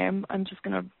time, I'm just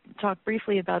going to talk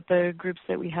briefly about the groups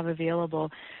that we have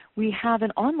available. We have an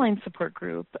online support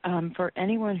group for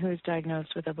anyone who is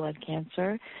diagnosed with a blood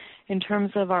cancer. In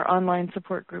terms of our online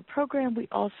support group program, we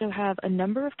also have a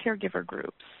number of caregiver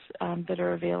groups that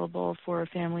are available for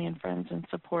family and friends and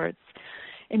supports.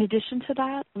 In addition to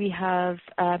that, we have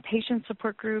a patient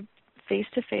support group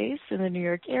face-to-face in the New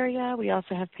York area. We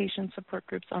also have patient support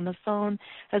groups on the phone,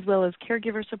 as well as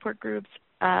caregiver support groups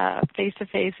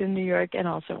face-to-face in New York and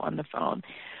also on the phone.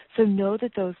 So know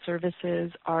that those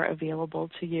services are available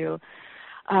to you.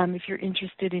 If you're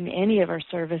interested in any of our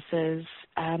services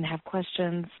and have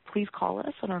questions, please call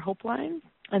us on our Hope line,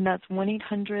 and that's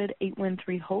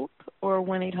 1-800-813-HOPE or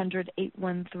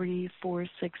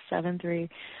 1-800-813-4673.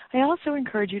 I also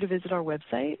encourage you to visit our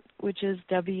website, which is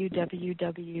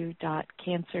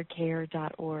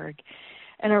www.cancercare.org.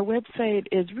 And our website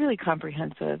is really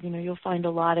comprehensive. You know, you'll find a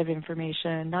lot of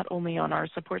information, not only on our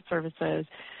support services,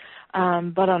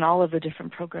 but on all of the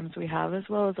different programs we have, as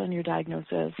well as on your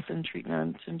diagnosis and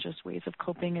treatment and just ways of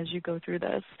coping as you go through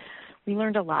this. We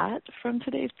learned a lot from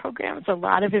today's program. It's a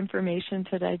lot of information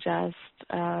to digest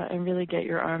and really get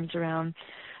your arms around.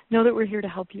 Know that we're here to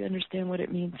help you understand what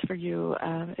it means for you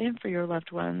and for your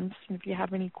loved ones. And if you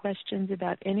have any questions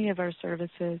about any of our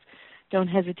services, don't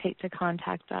hesitate to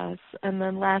contact us. And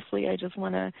then lastly, I just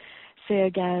want to say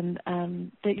again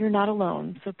that you're not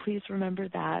alone. So please remember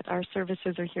that. Our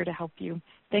services are here to help you.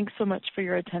 Thanks so much for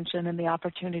your attention and the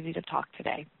opportunity to talk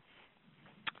today.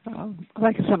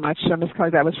 Thank you so much, Ms. Kelly.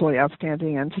 That was really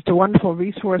outstanding and just a wonderful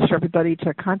resource for everybody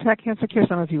to contact Cancer Care.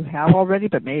 Some of you have already,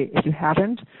 but if you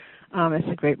haven't, it's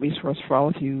a great resource for all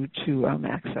of you to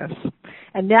access.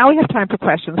 And now we have time for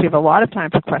questions. We have a lot of time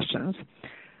for questions.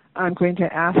 I'm going to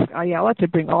ask Ayala to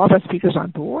bring all of our speakers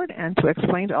on board and to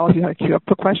explain to all of you how to queue up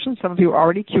for questions. Some of you are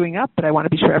already queuing up, but I want to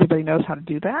be sure everybody knows how to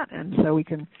do that, and so we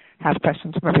can have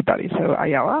questions from everybody. So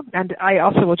Ayala, and I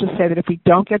also will just say that if we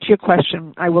don't get to your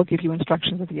question, I will give you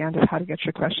instructions at the end of how to get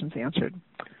your questions answered.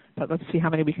 But let's see how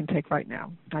many we can take right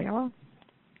now. Ayala?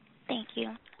 Thank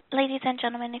you. Ladies and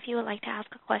gentlemen, if you would like to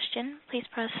ask a question, please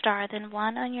press star then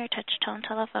 1 on your touch-tone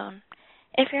telephone.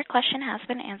 If your question has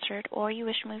been answered or you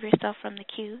wish to move yourself from the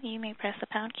queue, you may press the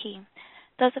pound key.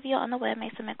 Those of you on the web may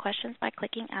submit questions by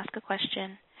clicking Ask a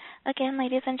Question. Again,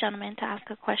 ladies and gentlemen, to ask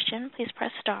a question, please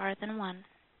press star then 1.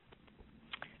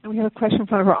 And we have a question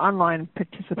from one of our online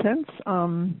participants.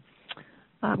 I'm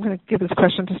going to give this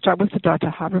question to start with to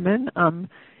Dr. Haberman.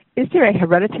 Is there a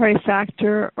hereditary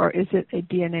factor or is it a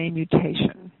DNA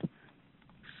mutation?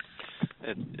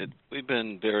 We've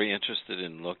been very interested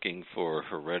in looking for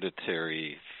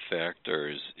hereditary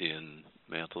factors in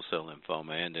mantle cell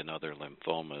lymphoma and in other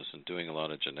lymphomas and doing a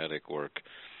lot of genetic work.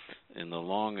 And the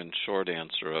long and short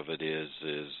answer of it is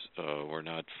we're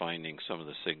not finding some of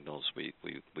the signals we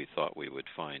thought we would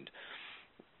find.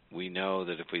 We know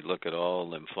that if we look at all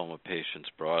lymphoma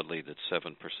patients broadly, that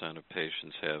 7% of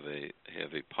patients have a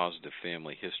positive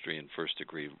family history in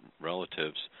first-degree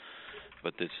relatives.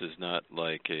 But this is not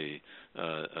like a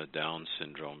Down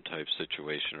syndrome type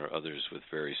situation or others with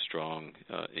very strong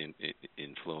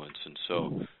influence. And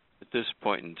so at this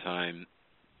point in time,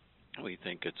 we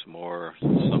think it's more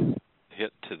some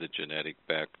hit to the genetic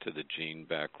to the gene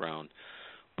background,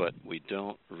 but we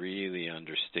don't really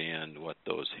understand what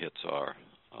those hits are.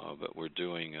 But we're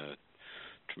doing a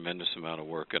tremendous amount of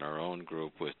work in our own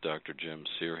group with Dr. Jim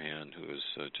Sirhan, who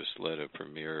has just led a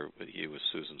premier, he was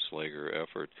Susan Slager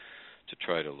effort to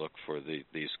try to look for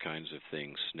these kinds of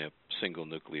things, SNP, single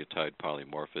nucleotide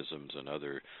polymorphisms, and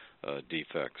other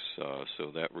defects.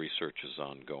 So that research is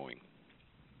ongoing.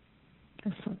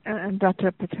 Excellent. And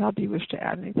Dr. Patel, do you wish to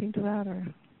add anything to that? Or?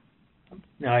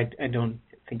 No, I don't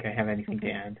think I have anything to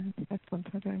add. Excellent.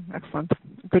 Okay. Excellent.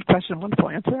 Good question. Wonderful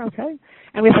answer. Okay.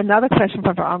 And we have another question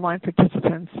from our online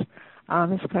participants.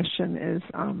 This question is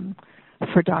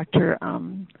for Dr.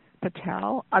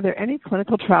 Patel. Are there any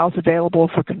clinical trials available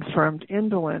for confirmed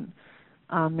indolent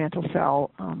mantle cell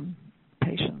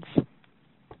patients?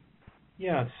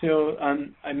 Yeah, so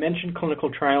I mentioned clinical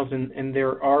trials, and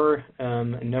there are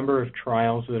a number of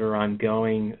trials that are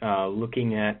ongoing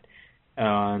looking at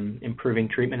improving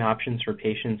treatment options for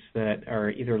patients that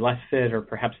are either less fit or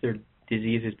perhaps their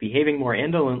disease is behaving more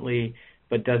indolently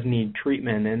but does need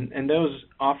treatment. And those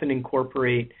often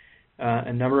incorporate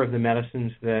a number of the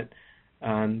medicines that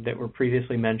were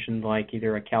previously mentioned, like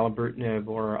either acalabrutinib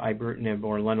or ibrutinib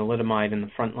or lenalidomide in the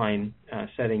frontline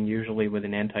setting, usually with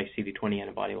an anti-CD20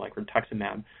 antibody like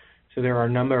rituximab. So there are a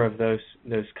number of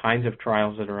those kinds of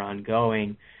trials that are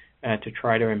ongoing to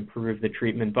try to improve the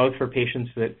treatment, both for patients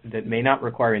that may not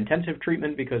require intensive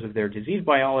treatment because of their disease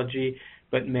biology,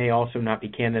 but may also not be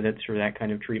candidates for that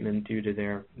kind of treatment due to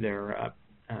their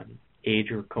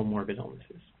age or comorbid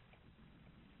illnesses.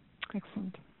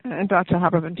 Excellent. And Dr.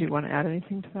 Haberman, do you want to add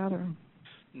anything to that? Or?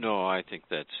 No, I think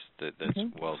that's Okay.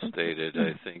 well stated.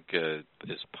 I think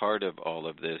as part of all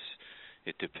of this,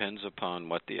 it depends upon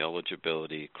what the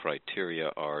eligibility criteria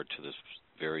are to this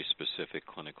very specific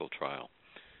clinical trial.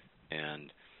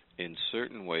 And in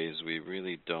certain ways, we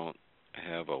really don't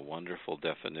have a wonderful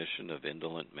definition of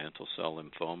indolent mantle cell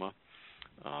lymphoma.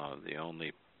 The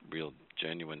only real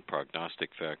genuine prognostic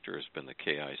factor has been the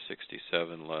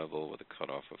Ki-67 level with a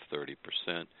cutoff of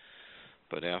 30%.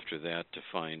 But after that, to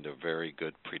find a very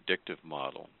good predictive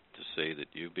model to say that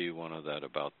you be one of that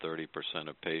about 30%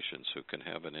 of patients who can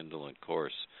have an indolent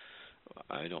course,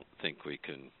 I don't think we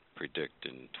can predict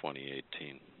in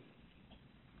 2018.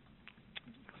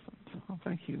 Well,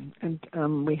 thank you.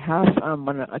 And we have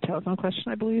a telephone question,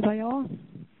 I believe, Ayala?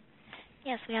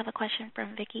 Yes, we have a question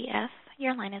from Vicky F.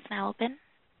 Your line is now open.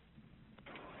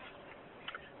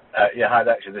 Yeah, hi,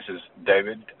 actually, this is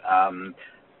David.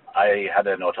 I had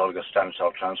an autologous stem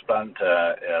cell transplant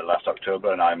last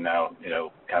October, and I'm now,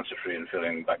 cancer-free and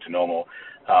feeling back to normal.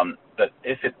 But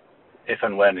if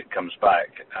and when it comes back,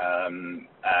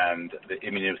 and the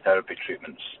immunotherapy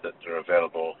treatments that are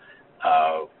available,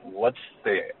 what's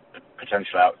the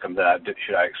potential outcome there?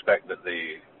 Should I expect that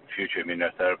the future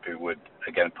immunotherapy would,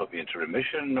 again, put me into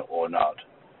remission or not?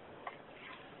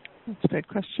 That's a great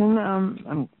question.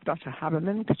 Dr.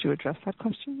 Haberman, could you address that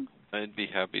question? I'd be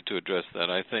happy to address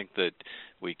that. I think that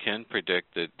we can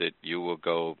predict that you will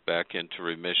go back into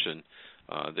remission.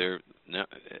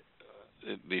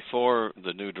 Before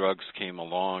the new drugs came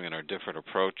along and our different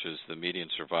approaches, the median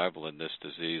survival in this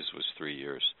disease was 3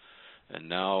 years. And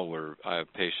now I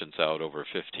have patients out over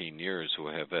 15 years who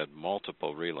have had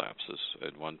multiple relapses. I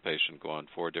had one patient go on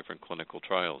 4 different clinical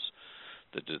trials.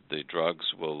 The drugs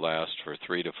will last for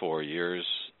 3 to 4 years,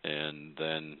 and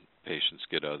then patients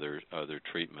get other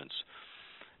treatments.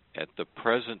 At the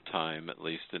present time, at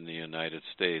least in the United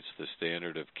States, the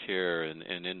standard of care, and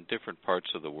in different parts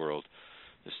of the world,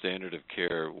 the standard of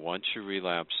care, once you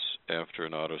relapse after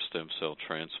an auto stem cell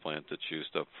transplant that's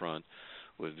used up front,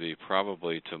 would be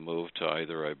probably to move to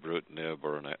either ibrutinib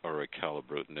or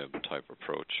acalabrutinib type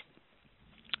approach.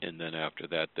 And then after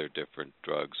that, there are different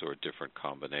drugs or different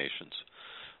combinations.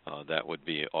 That would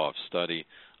be off study.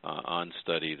 On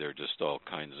study, there are just all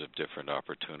kinds of different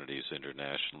opportunities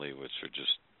internationally, which are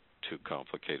just too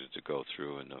complicated to go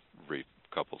through in a brief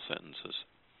couple sentences.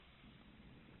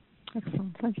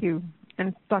 Excellent. Thank you.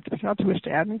 And Dr. Patel, do you wish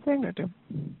to add anything? Or do?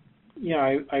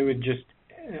 Yeah, I would just,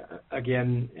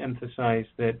 again, emphasize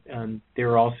that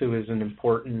there also is an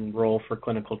important role for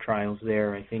clinical trials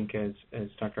there. I think as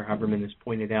Dr. Haberman has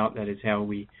pointed out, that is how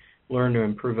we learn to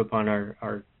improve upon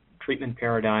our treatment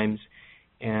paradigms.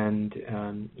 And,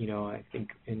 I think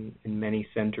in many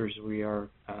centers we are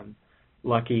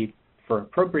lucky for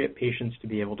appropriate patients to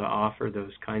be able to offer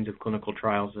those kinds of clinical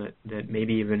trials that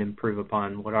maybe even improve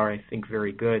upon what are, I think,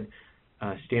 very good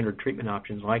standard treatment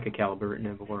options like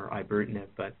acalabrutinib or ibrutinib.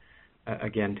 But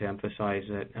again, to emphasize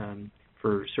that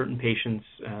for certain patients,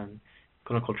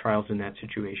 clinical trials in that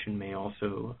situation may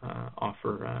also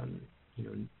offer,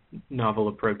 novel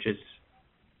approaches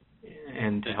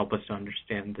and to help us to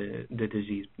understand the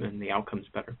disease and the outcomes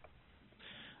better.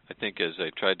 I think, as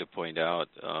I tried to point out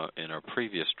in our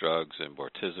previous drugs, in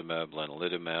bortezomib,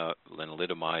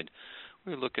 lenalidomide,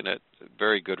 we were looking at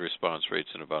very good response rates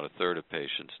in about a third of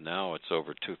patients. Now it's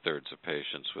over two-thirds of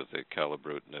patients with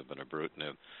acalabrutinib and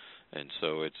ibrutinib. And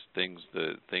so things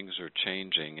are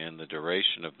changing, and the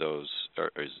duration of those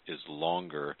is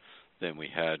longer than we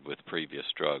had with previous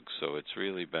drugs. So it's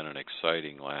really been an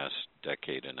exciting last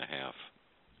decade and a half.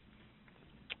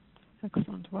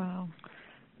 Excellent. Wow.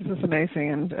 This is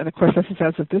amazing. And of course, this is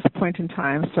as of this point in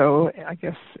time. So I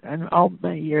guess in all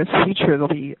the years future, there'll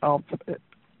be all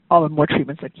the more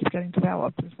treatments that keep getting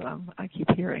developed, as I keep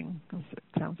hearing, it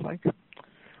sounds like.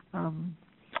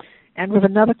 And we have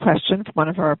another question from one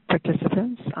of our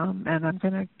participants, and I'm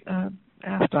going to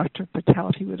ask Dr. Patel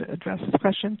if he would address this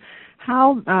question.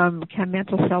 How can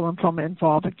mantle cell lymphoma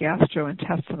involve the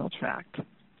gastrointestinal tract?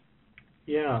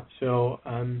 Yeah, so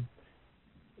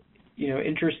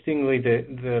interestingly,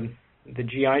 the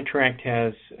GI tract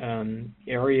has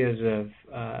areas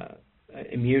of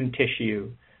immune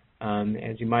tissue.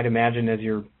 As you might imagine,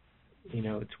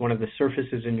 it's one of the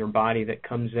surfaces in your body that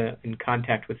comes in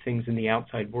contact with things in the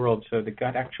outside world. So the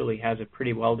gut actually has a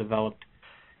pretty well-developed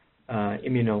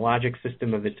immunologic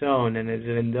system of its own, and it's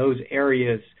in those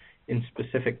areas, in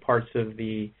specific parts of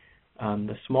the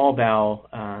small bowel,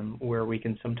 where we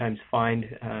can sometimes find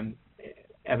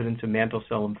evidence of mantle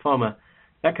cell lymphoma.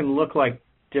 That can look like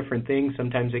different things.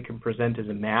 Sometimes it can present as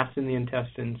a mass in the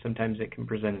intestine. Sometimes it can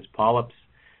present as polyps.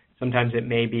 Sometimes it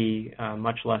may be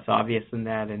much less obvious than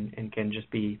that and can just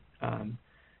be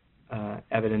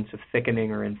evidence of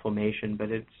thickening or inflammation.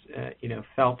 But it's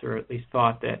felt, or at least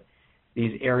thought, that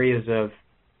these areas of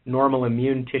normal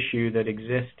immune tissue that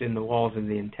exist in the walls of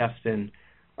the intestine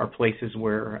are places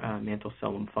where mantle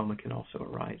cell lymphoma can also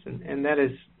arise. And that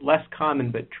is less common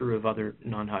but true of other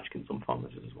non-Hodgkin's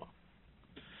lymphomas as well.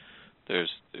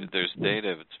 There's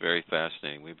data that's very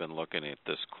fascinating. We've been looking at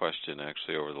this question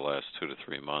actually over the last 2 to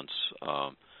 3 months.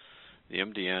 The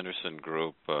MD Anderson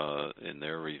group, in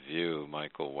their review,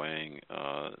 Michael Wang,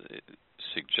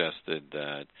 suggested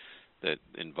that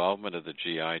involvement of the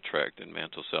GI tract in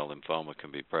mantle cell lymphoma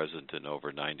can be present in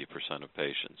over 90% of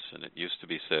patients. And it used to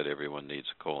be said everyone needs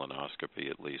a colonoscopy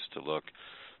at least to look.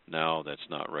 Now that's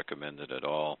not recommended at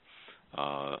all.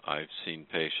 I've seen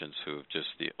patients who have just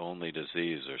the only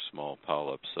disease are small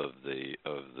polyps of the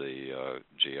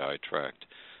GI tract,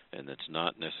 and it's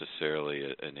not necessarily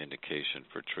an indication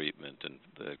for treatment, and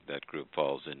that group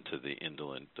falls into the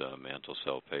indolent mantle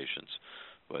cell patients.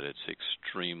 But it's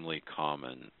extremely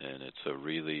common, and it's a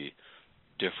really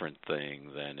different thing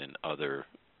than in other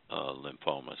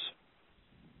lymphomas.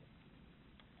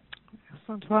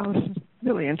 Excellent. Well, this is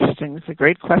really interesting. These are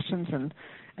great questions and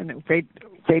great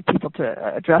people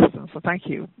to address them, so thank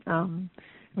you.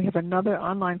 We have another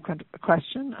online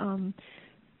question,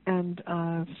 and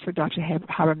for Dr.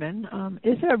 Haberman.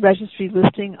 Is there a registry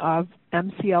listing of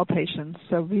MCL patients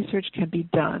so research can be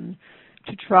done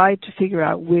to try to figure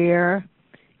out where,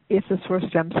 if the source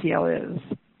of MCL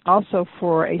is? Also,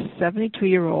 for a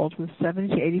 72-year-old with 70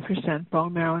 to 80%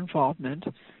 bone marrow involvement,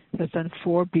 has done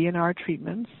 4 BNR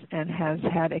treatments and has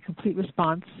had a complete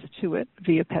response to it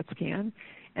via PET scan,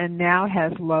 and now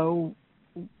has low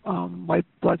white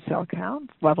blood cell count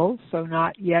levels, so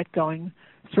not yet going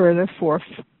further for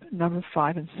number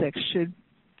 5 and 6. Should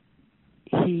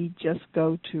he just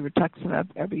go to rituximab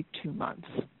every 2 months?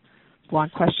 Long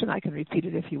question. I can repeat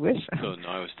it if you wish. So no,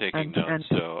 I was taking notes.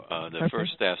 So the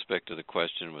first aspect of the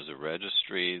question was a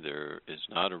registry. There is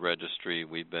not a registry.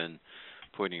 We've been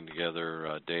putting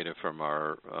together data from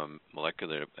our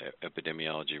molecular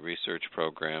epidemiology research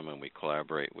program, and we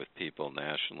collaborate with people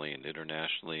nationally and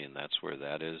internationally, and that's where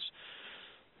that is.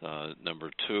 Number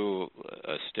 2,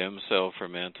 a stem cell for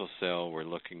mantle cell. We're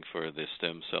looking for the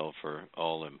stem cell for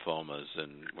all lymphomas,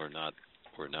 and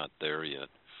we're not there yet.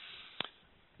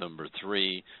 Number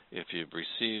 3, if you've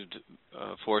received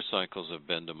 4 cycles of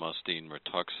bendamustine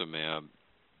rituximab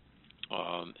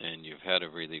and you've had a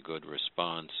really good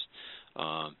response,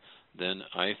 then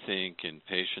I think in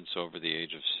patients over the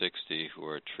age of 60 who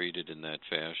are treated in that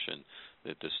fashion,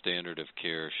 that the standard of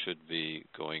care should be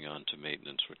going on to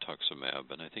maintenance rituximab.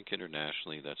 And I think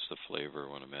internationally that's the flavor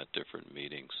when I'm at different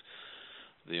meetings.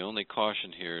 The only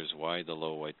caution here is why the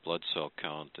low white blood cell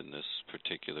count in this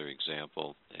particular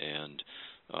example, and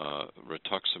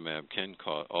rituximab can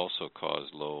also cause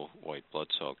low white blood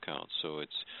cell count. So the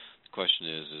question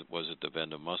is, was it the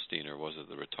bendamustine or was it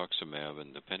the rituximab?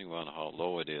 And depending on how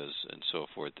low it is and so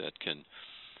forth, that can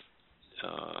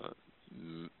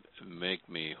make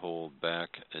me hold back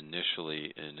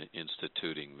initially in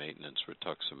instituting maintenance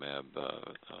rituximab,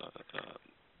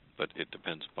 but it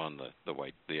depends upon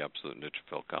the absolute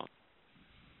neutrophil count.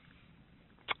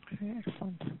 Okay,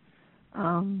 excellent.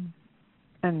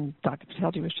 And Dr.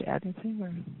 Patel, do you wish to add anything?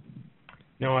 Or?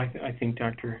 No, I think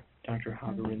Dr.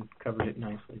 Haberman covered it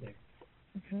nicely there.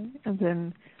 Okay, and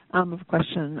then I have a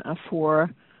question for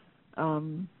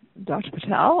Dr.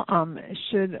 Patel.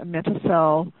 Should mantle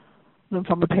cell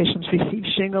lymphoma patients receive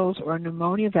shingles or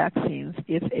pneumonia vaccines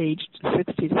if aged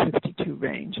 60 to 62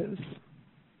 ranges?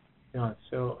 Yeah,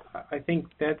 so I think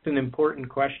that's an important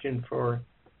question for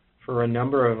a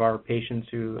number of our patients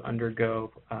who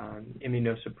undergo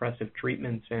immunosuppressive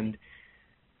treatments. And,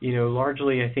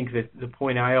 largely I think that the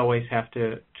point I always have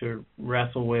to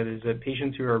wrestle with is that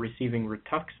patients who are receiving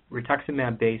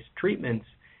rituximab-based treatments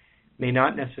may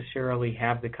not necessarily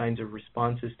have the kinds of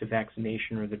responses to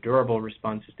vaccination or the durable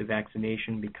responses to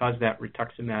vaccination because that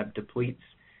rituximab depletes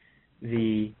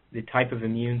the type of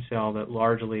immune cell that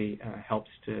largely helps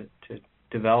to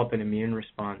develop an immune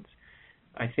response.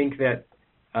 I think that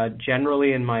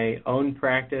generally in my own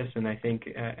practice, and I think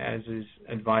as is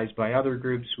advised by other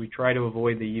groups, we try to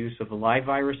avoid the use of live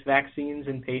virus vaccines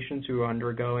in patients who are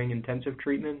undergoing intensive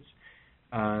treatments.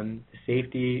 The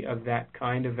safety of that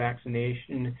kind of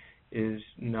vaccination is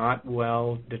not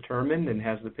well determined and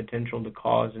has the potential to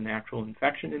cause an actual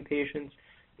infection in patients.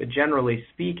 But generally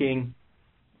speaking,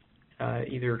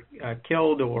 either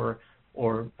killed or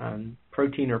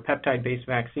protein or peptide-based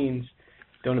vaccines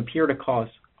don't appear to cause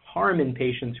harm in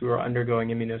patients who are undergoing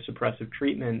immunosuppressive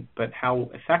treatment, but how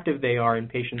effective they are in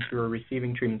patients who are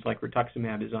receiving treatments like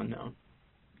rituximab is unknown.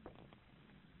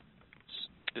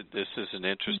 This is an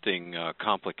interesting,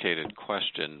 complicated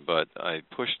question, but I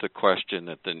pushed the question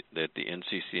at the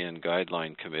NCCN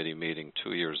Guideline Committee meeting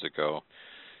 2 years ago,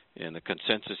 and the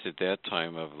consensus at that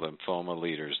time of lymphoma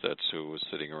leaders, that's who was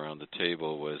sitting around the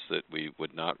table, was that we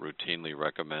would not routinely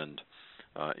recommend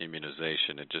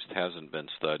immunization. It just hasn't been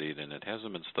studied, and it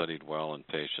hasn't been studied well in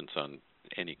patients on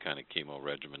any kind of chemo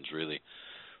regimens, really.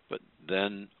 But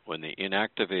then when the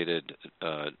inactivated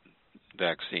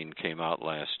vaccine came out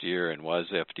last year and was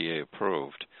FDA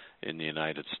approved in the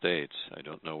United States, I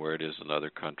don't know where it is in other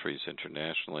countries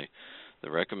internationally, the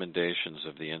recommendations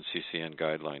of the NCCN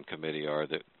Guideline Committee are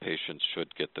that patients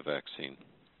should get the vaccine.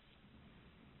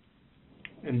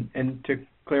 And to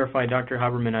clarify, Dr.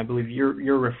 Haberman, I believe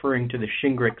you're referring to the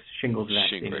shingles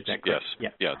vaccine. Shingrix, is that correct?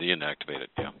 yes. Yeah, the inactivated,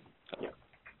 yeah.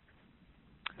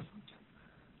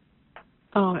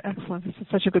 Oh, excellent. This is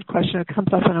such a good question. It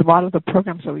comes up in a lot of the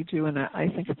programs that we do, and I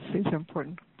think these are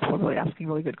important. We're really asking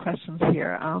really good questions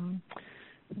here.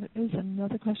 There is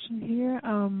another question here. So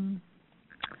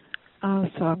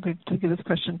I'm going to give this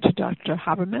question to Dr.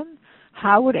 Haberman.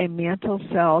 How would a mantle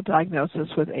cell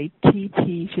diagnosis with a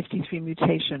TP53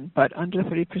 mutation but under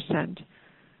 30%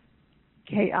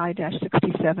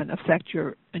 Ki-67 affect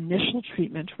your initial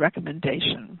treatment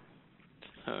recommendation?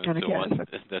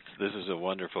 This is a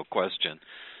wonderful question.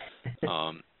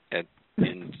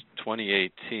 In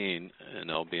 2018,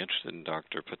 and I'll be interested in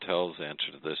Dr. Patel's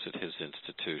answer to this at his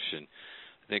institution,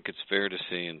 I think it's fair to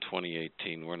say in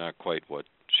 2018 we're not quite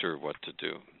sure what to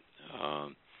do.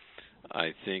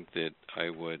 I think that I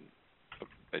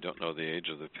don't know the age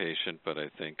of the patient, but I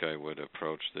think I would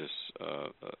approach this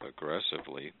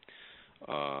aggressively,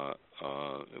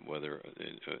 whether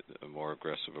a more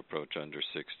aggressive approach under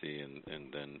 60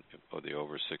 and then the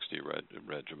over 60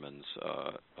 regimens.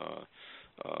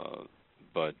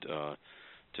 But to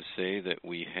say that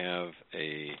we have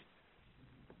a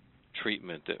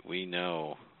treatment that we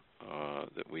know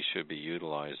that we should be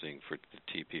utilizing for the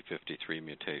TP53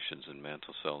 mutations in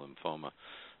mantle cell lymphoma,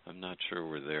 I'm not sure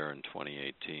we're there in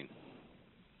 2018.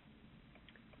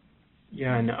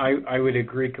 Yeah, and I would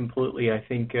agree completely. I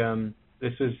think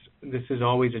this is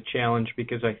always a challenge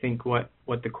because I think what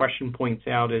the question points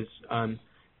out is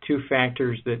two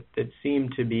factors that seem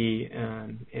to be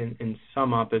in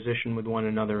some opposition with one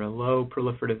another: a low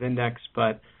proliferative index,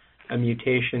 but a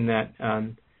mutation that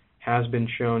has been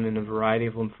shown in a variety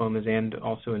of lymphomas and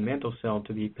also in mantle cell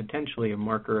to be potentially a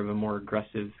marker of a more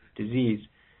aggressive disease.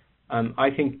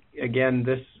 I think again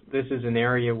this is an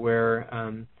area where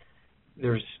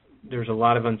there's a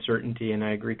lot of uncertainty, and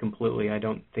I agree completely. I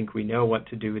don't think we know what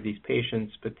to do with these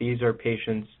patients, but these are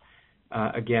patients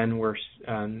again where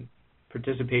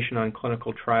participation on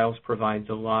clinical trials provides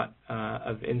a lot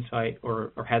of insight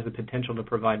or has the potential to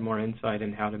provide more insight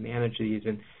in how to manage these,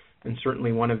 and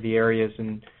certainly one of the areas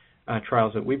in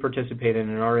trials that we participate in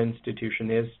our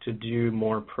institution is to do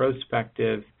more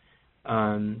prospective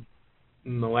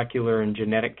molecular and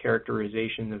genetic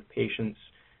characterization of patients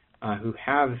who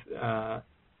have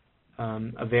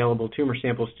available tumor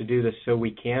samples to do this, so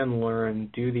we can learn,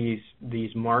 do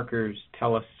these markers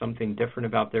tell us something different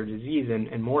about their disease,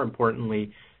 and more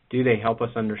importantly, do they help us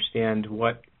understand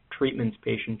what treatments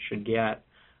patients should get,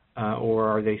 or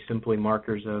are they simply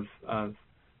markers of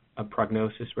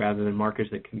prognosis rather than markers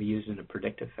that can be used in a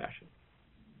predictive fashion?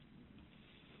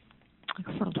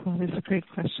 Excellent. Well, these are great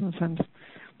questions, and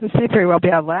this may very well be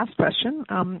our last question,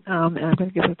 and I'm going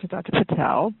to give it to Dr.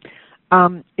 Patel.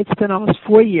 It's been almost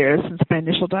 4 years since my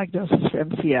initial diagnosis for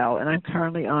MCL, and I'm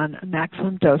currently on a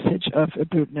maximum dosage of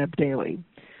ibrutinib daily.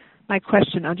 My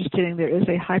question, understanding there is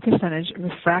a high percentage of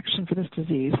refraction for this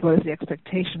disease, what is the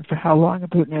expectation for how long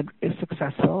ibrutinib is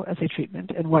successful as a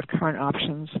treatment, and what current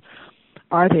options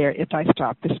are there if I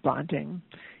stop responding?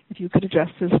 If you could address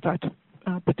this, Dr.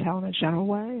 Patel, in a general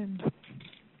way.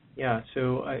 Yeah,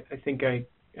 so I think I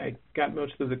got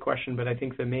most of the question, but I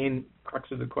think the main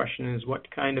crux of the question is what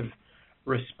kind of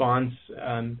response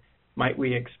might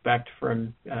we expect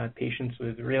from patients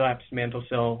with relapsed mantle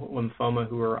cell lymphoma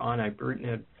who are on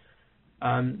ibrutinib?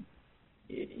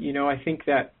 I think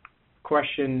that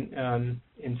question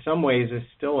in some ways is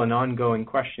still an ongoing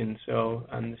question. So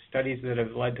the studies that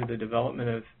have led to the development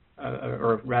of,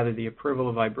 or rather the approval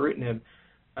of ibrutinib,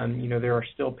 there are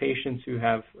still patients who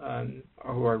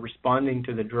are responding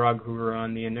to the drug who are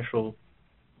on the initial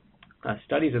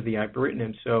studies of the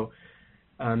ibrutinib. So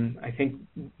I think,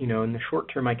 in the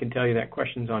short term, I can tell you that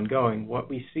question's ongoing. What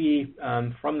we see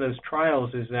from those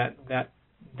trials is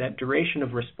that duration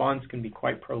of response can be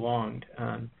quite prolonged.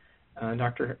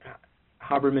 Dr.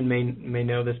 Haberman may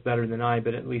know this better than I,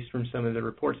 but at least from some of the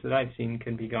reports that I've seen,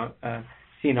 can be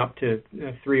seen up to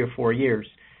 3 or 4 years.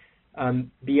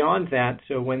 Beyond that,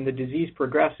 so when the disease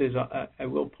progresses, I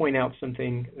will point out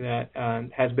something that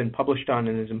has been published on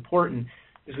and is important,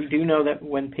 is we do know that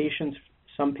when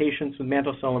some patients with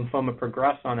mantle cell lymphoma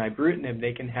progress on ibrutinib,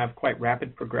 they can have quite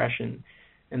rapid progression.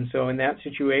 And so in that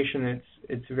situation,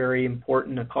 it's very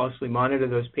important to closely monitor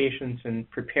those patients and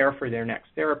prepare for their next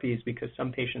therapies, because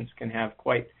some patients can have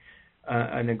quite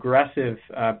an aggressive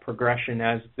progression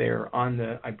as they're on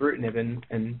the ibrutinib.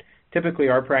 And typically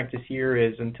our practice here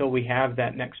is until we have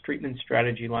that next treatment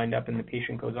strategy lined up and the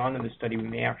patient goes on to the study, we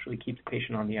may actually keep the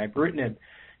patient on the ibrutinib,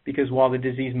 because while the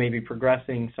disease may be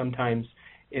progressing, sometimes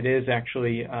it is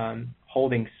actually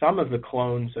holding some of the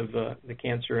clones of the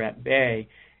cancer at bay,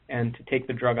 and to take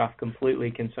the drug off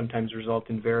completely can sometimes result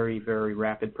in very, very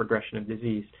rapid progression of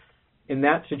disease. In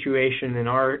that situation, in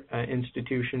our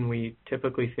institution, we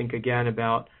typically think again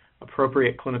about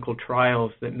appropriate clinical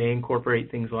trials that may incorporate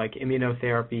things like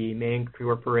immunotherapy, may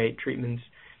incorporate treatments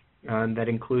that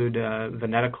include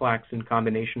venetoclax in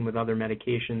combination with other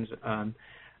medications,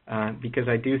 because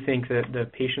I do think that the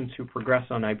patients who progress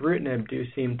on ibrutinib do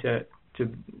seem to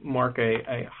mark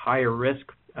a higher risk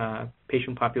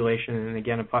patient population, and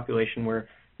again, a population where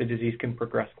the disease can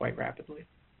progress quite rapidly.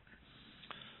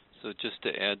 So just to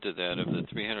add to that, of the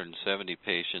 370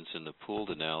 patients in the pooled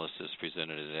analysis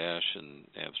presented at ASH and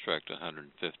abstract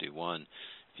 151,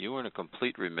 if you were in a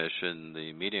complete remission,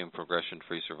 the median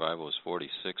progression-free survival was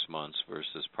 46 months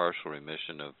versus partial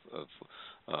remission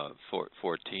of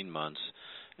 14 months.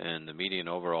 And the median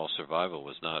overall survival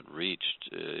was not reached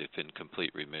if in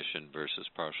complete remission versus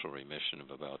partial remission of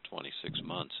about 26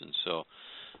 months. And so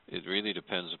it really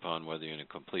depends upon whether you're in a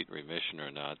complete remission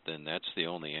or not. Then that's the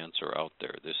only answer out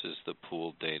there. This is the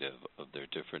pooled data of their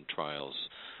different trials,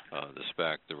 the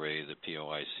SPAC, the RAY, the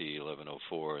POIC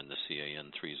 1104, and the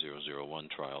CAN 3001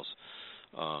 trials.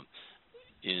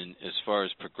 As far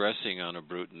as progressing on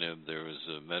ibrutinib, there was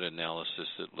a meta-analysis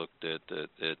that looked at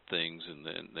things, and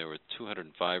then there were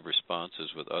 205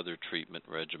 responses with other treatment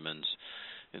regimens.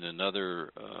 In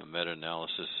another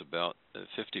meta-analysis, about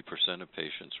 50% of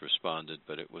patients responded,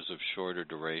 but it was of shorter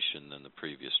duration than the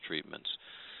previous treatments.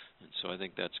 And so I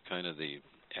think that's kind of the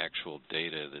actual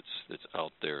data that's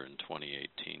out there in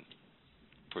 2018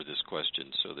 for this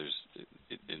question. So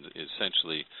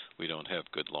essentially, we don't have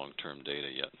good long-term data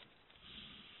yet.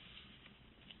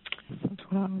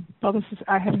 Well,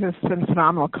 I have this been a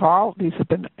phenomenal call. These have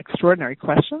been extraordinary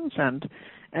questions and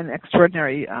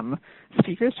extraordinary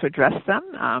speakers to address them.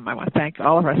 I want to thank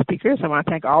all of our speakers. I want to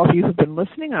thank all of you who've been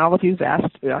listening and all of you who've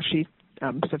asked actually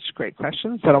such great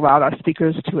questions that allowed our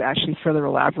speakers to actually further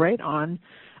elaborate on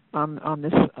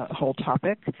this whole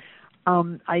topic.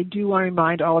 I do want to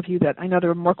remind all of you that I know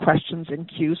there are more questions in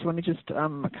queue, so let me just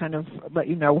kind of let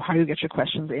you know how you get your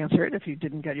questions answered if you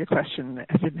didn't get your question,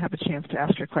 if you didn't have a chance to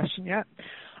ask your question yet.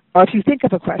 Or if you think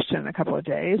of a question in a couple of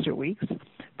days or weeks,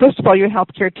 first of all, your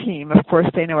healthcare team, of course,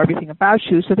 they know everything about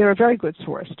you, so they're a very good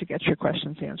source to get your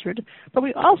questions answered. But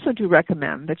we also do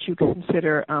recommend that you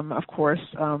consider, of course,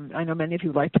 I know many of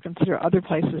you like to consider other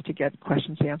places to get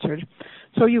questions answered.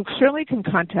 So you certainly can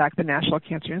contact the National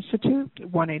Cancer Institute,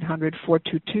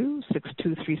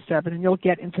 1-800-422-6237, and you'll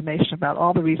get information about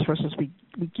all the resources we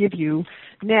give you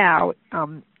now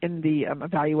in the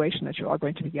evaluation that you're all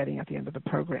going to be getting at the end of the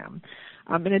program.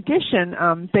 In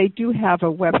addition, they do have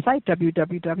a website,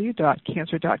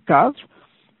 www.cancer.gov,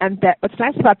 and what's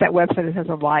nice about that website, it has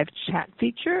a live chat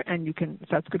feature, and so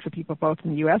that's good for people both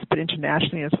in the U.S. but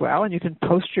internationally as well, and you can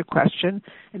post your question,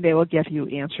 and they will give you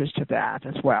answers to that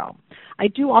as well. I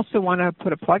do also want to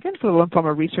put a plug in for the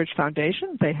Lymphoma Research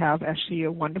Foundation. They have actually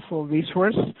a wonderful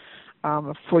resource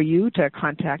for you to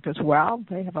contact as well.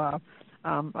 They have a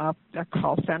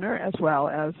call center as well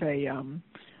as a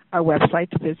website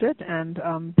to visit, and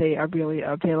they are really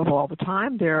available all the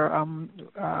time.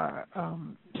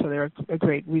 So they're a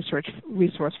great resource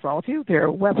for all of you. Their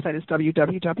website is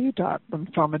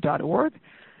www.lymphoma.org,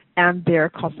 and their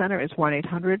call center is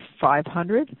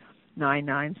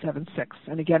 1-800-500-9976.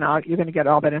 And again, you're going to get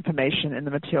all that information in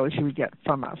the materials you would get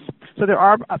from us. So there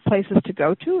are places to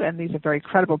go to, and these are very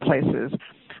credible places.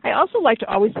 I also like to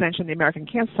always mention the American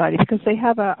Cancer Society because they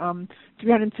have a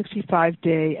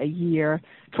 365-day-a-year,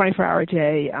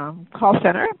 24-hour-a-day call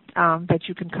center that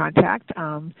you can contact,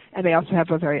 and they also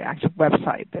have a very active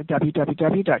website at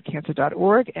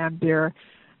www.cancer.org, and their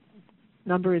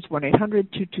number is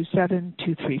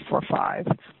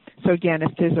 1-800-227-2345. So again,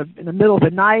 if there's in the middle of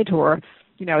the night or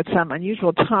at some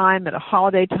unusual time, at a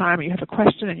holiday time, or you have a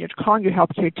question and you're calling your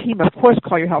healthcare team, of course,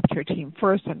 call your healthcare team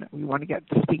first, and we want to get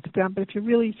to speak to them. But if you're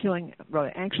really feeling really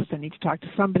anxious and need to talk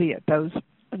to somebody at those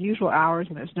unusual hours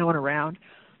and there's no one around,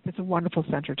 it's a wonderful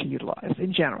center to utilize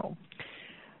in general.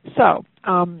 So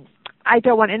I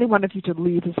don't want any one of you to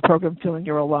leave this program feeling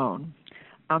you're alone.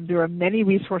 There are many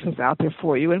resources out there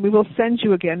for you, and we will send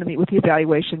you again to meet with the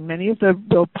evaluation.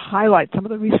 We'll highlight some of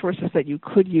the resources that you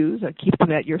could use and keep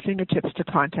them at your fingertips to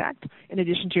contact, in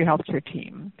addition to your healthcare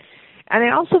team. And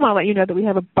I also want to let you know that we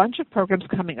have a bunch of programs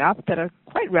coming up that are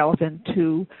quite relevant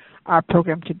to our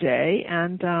program today,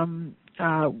 and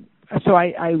so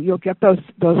you'll get those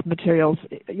materials.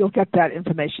 You'll get that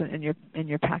information in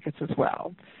your packets as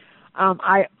well.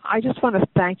 I just want to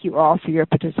thank you all for your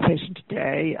participation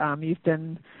today. You've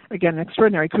been, again, an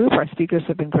extraordinary group. Our speakers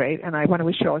have been great, and I want to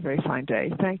wish you all a very fine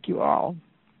day. Thank you all.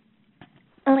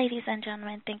 Ladies and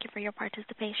gentlemen, thank you for your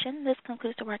participation. This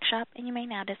concludes the workshop, and you may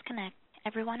now disconnect.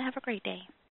 Everyone have a great day.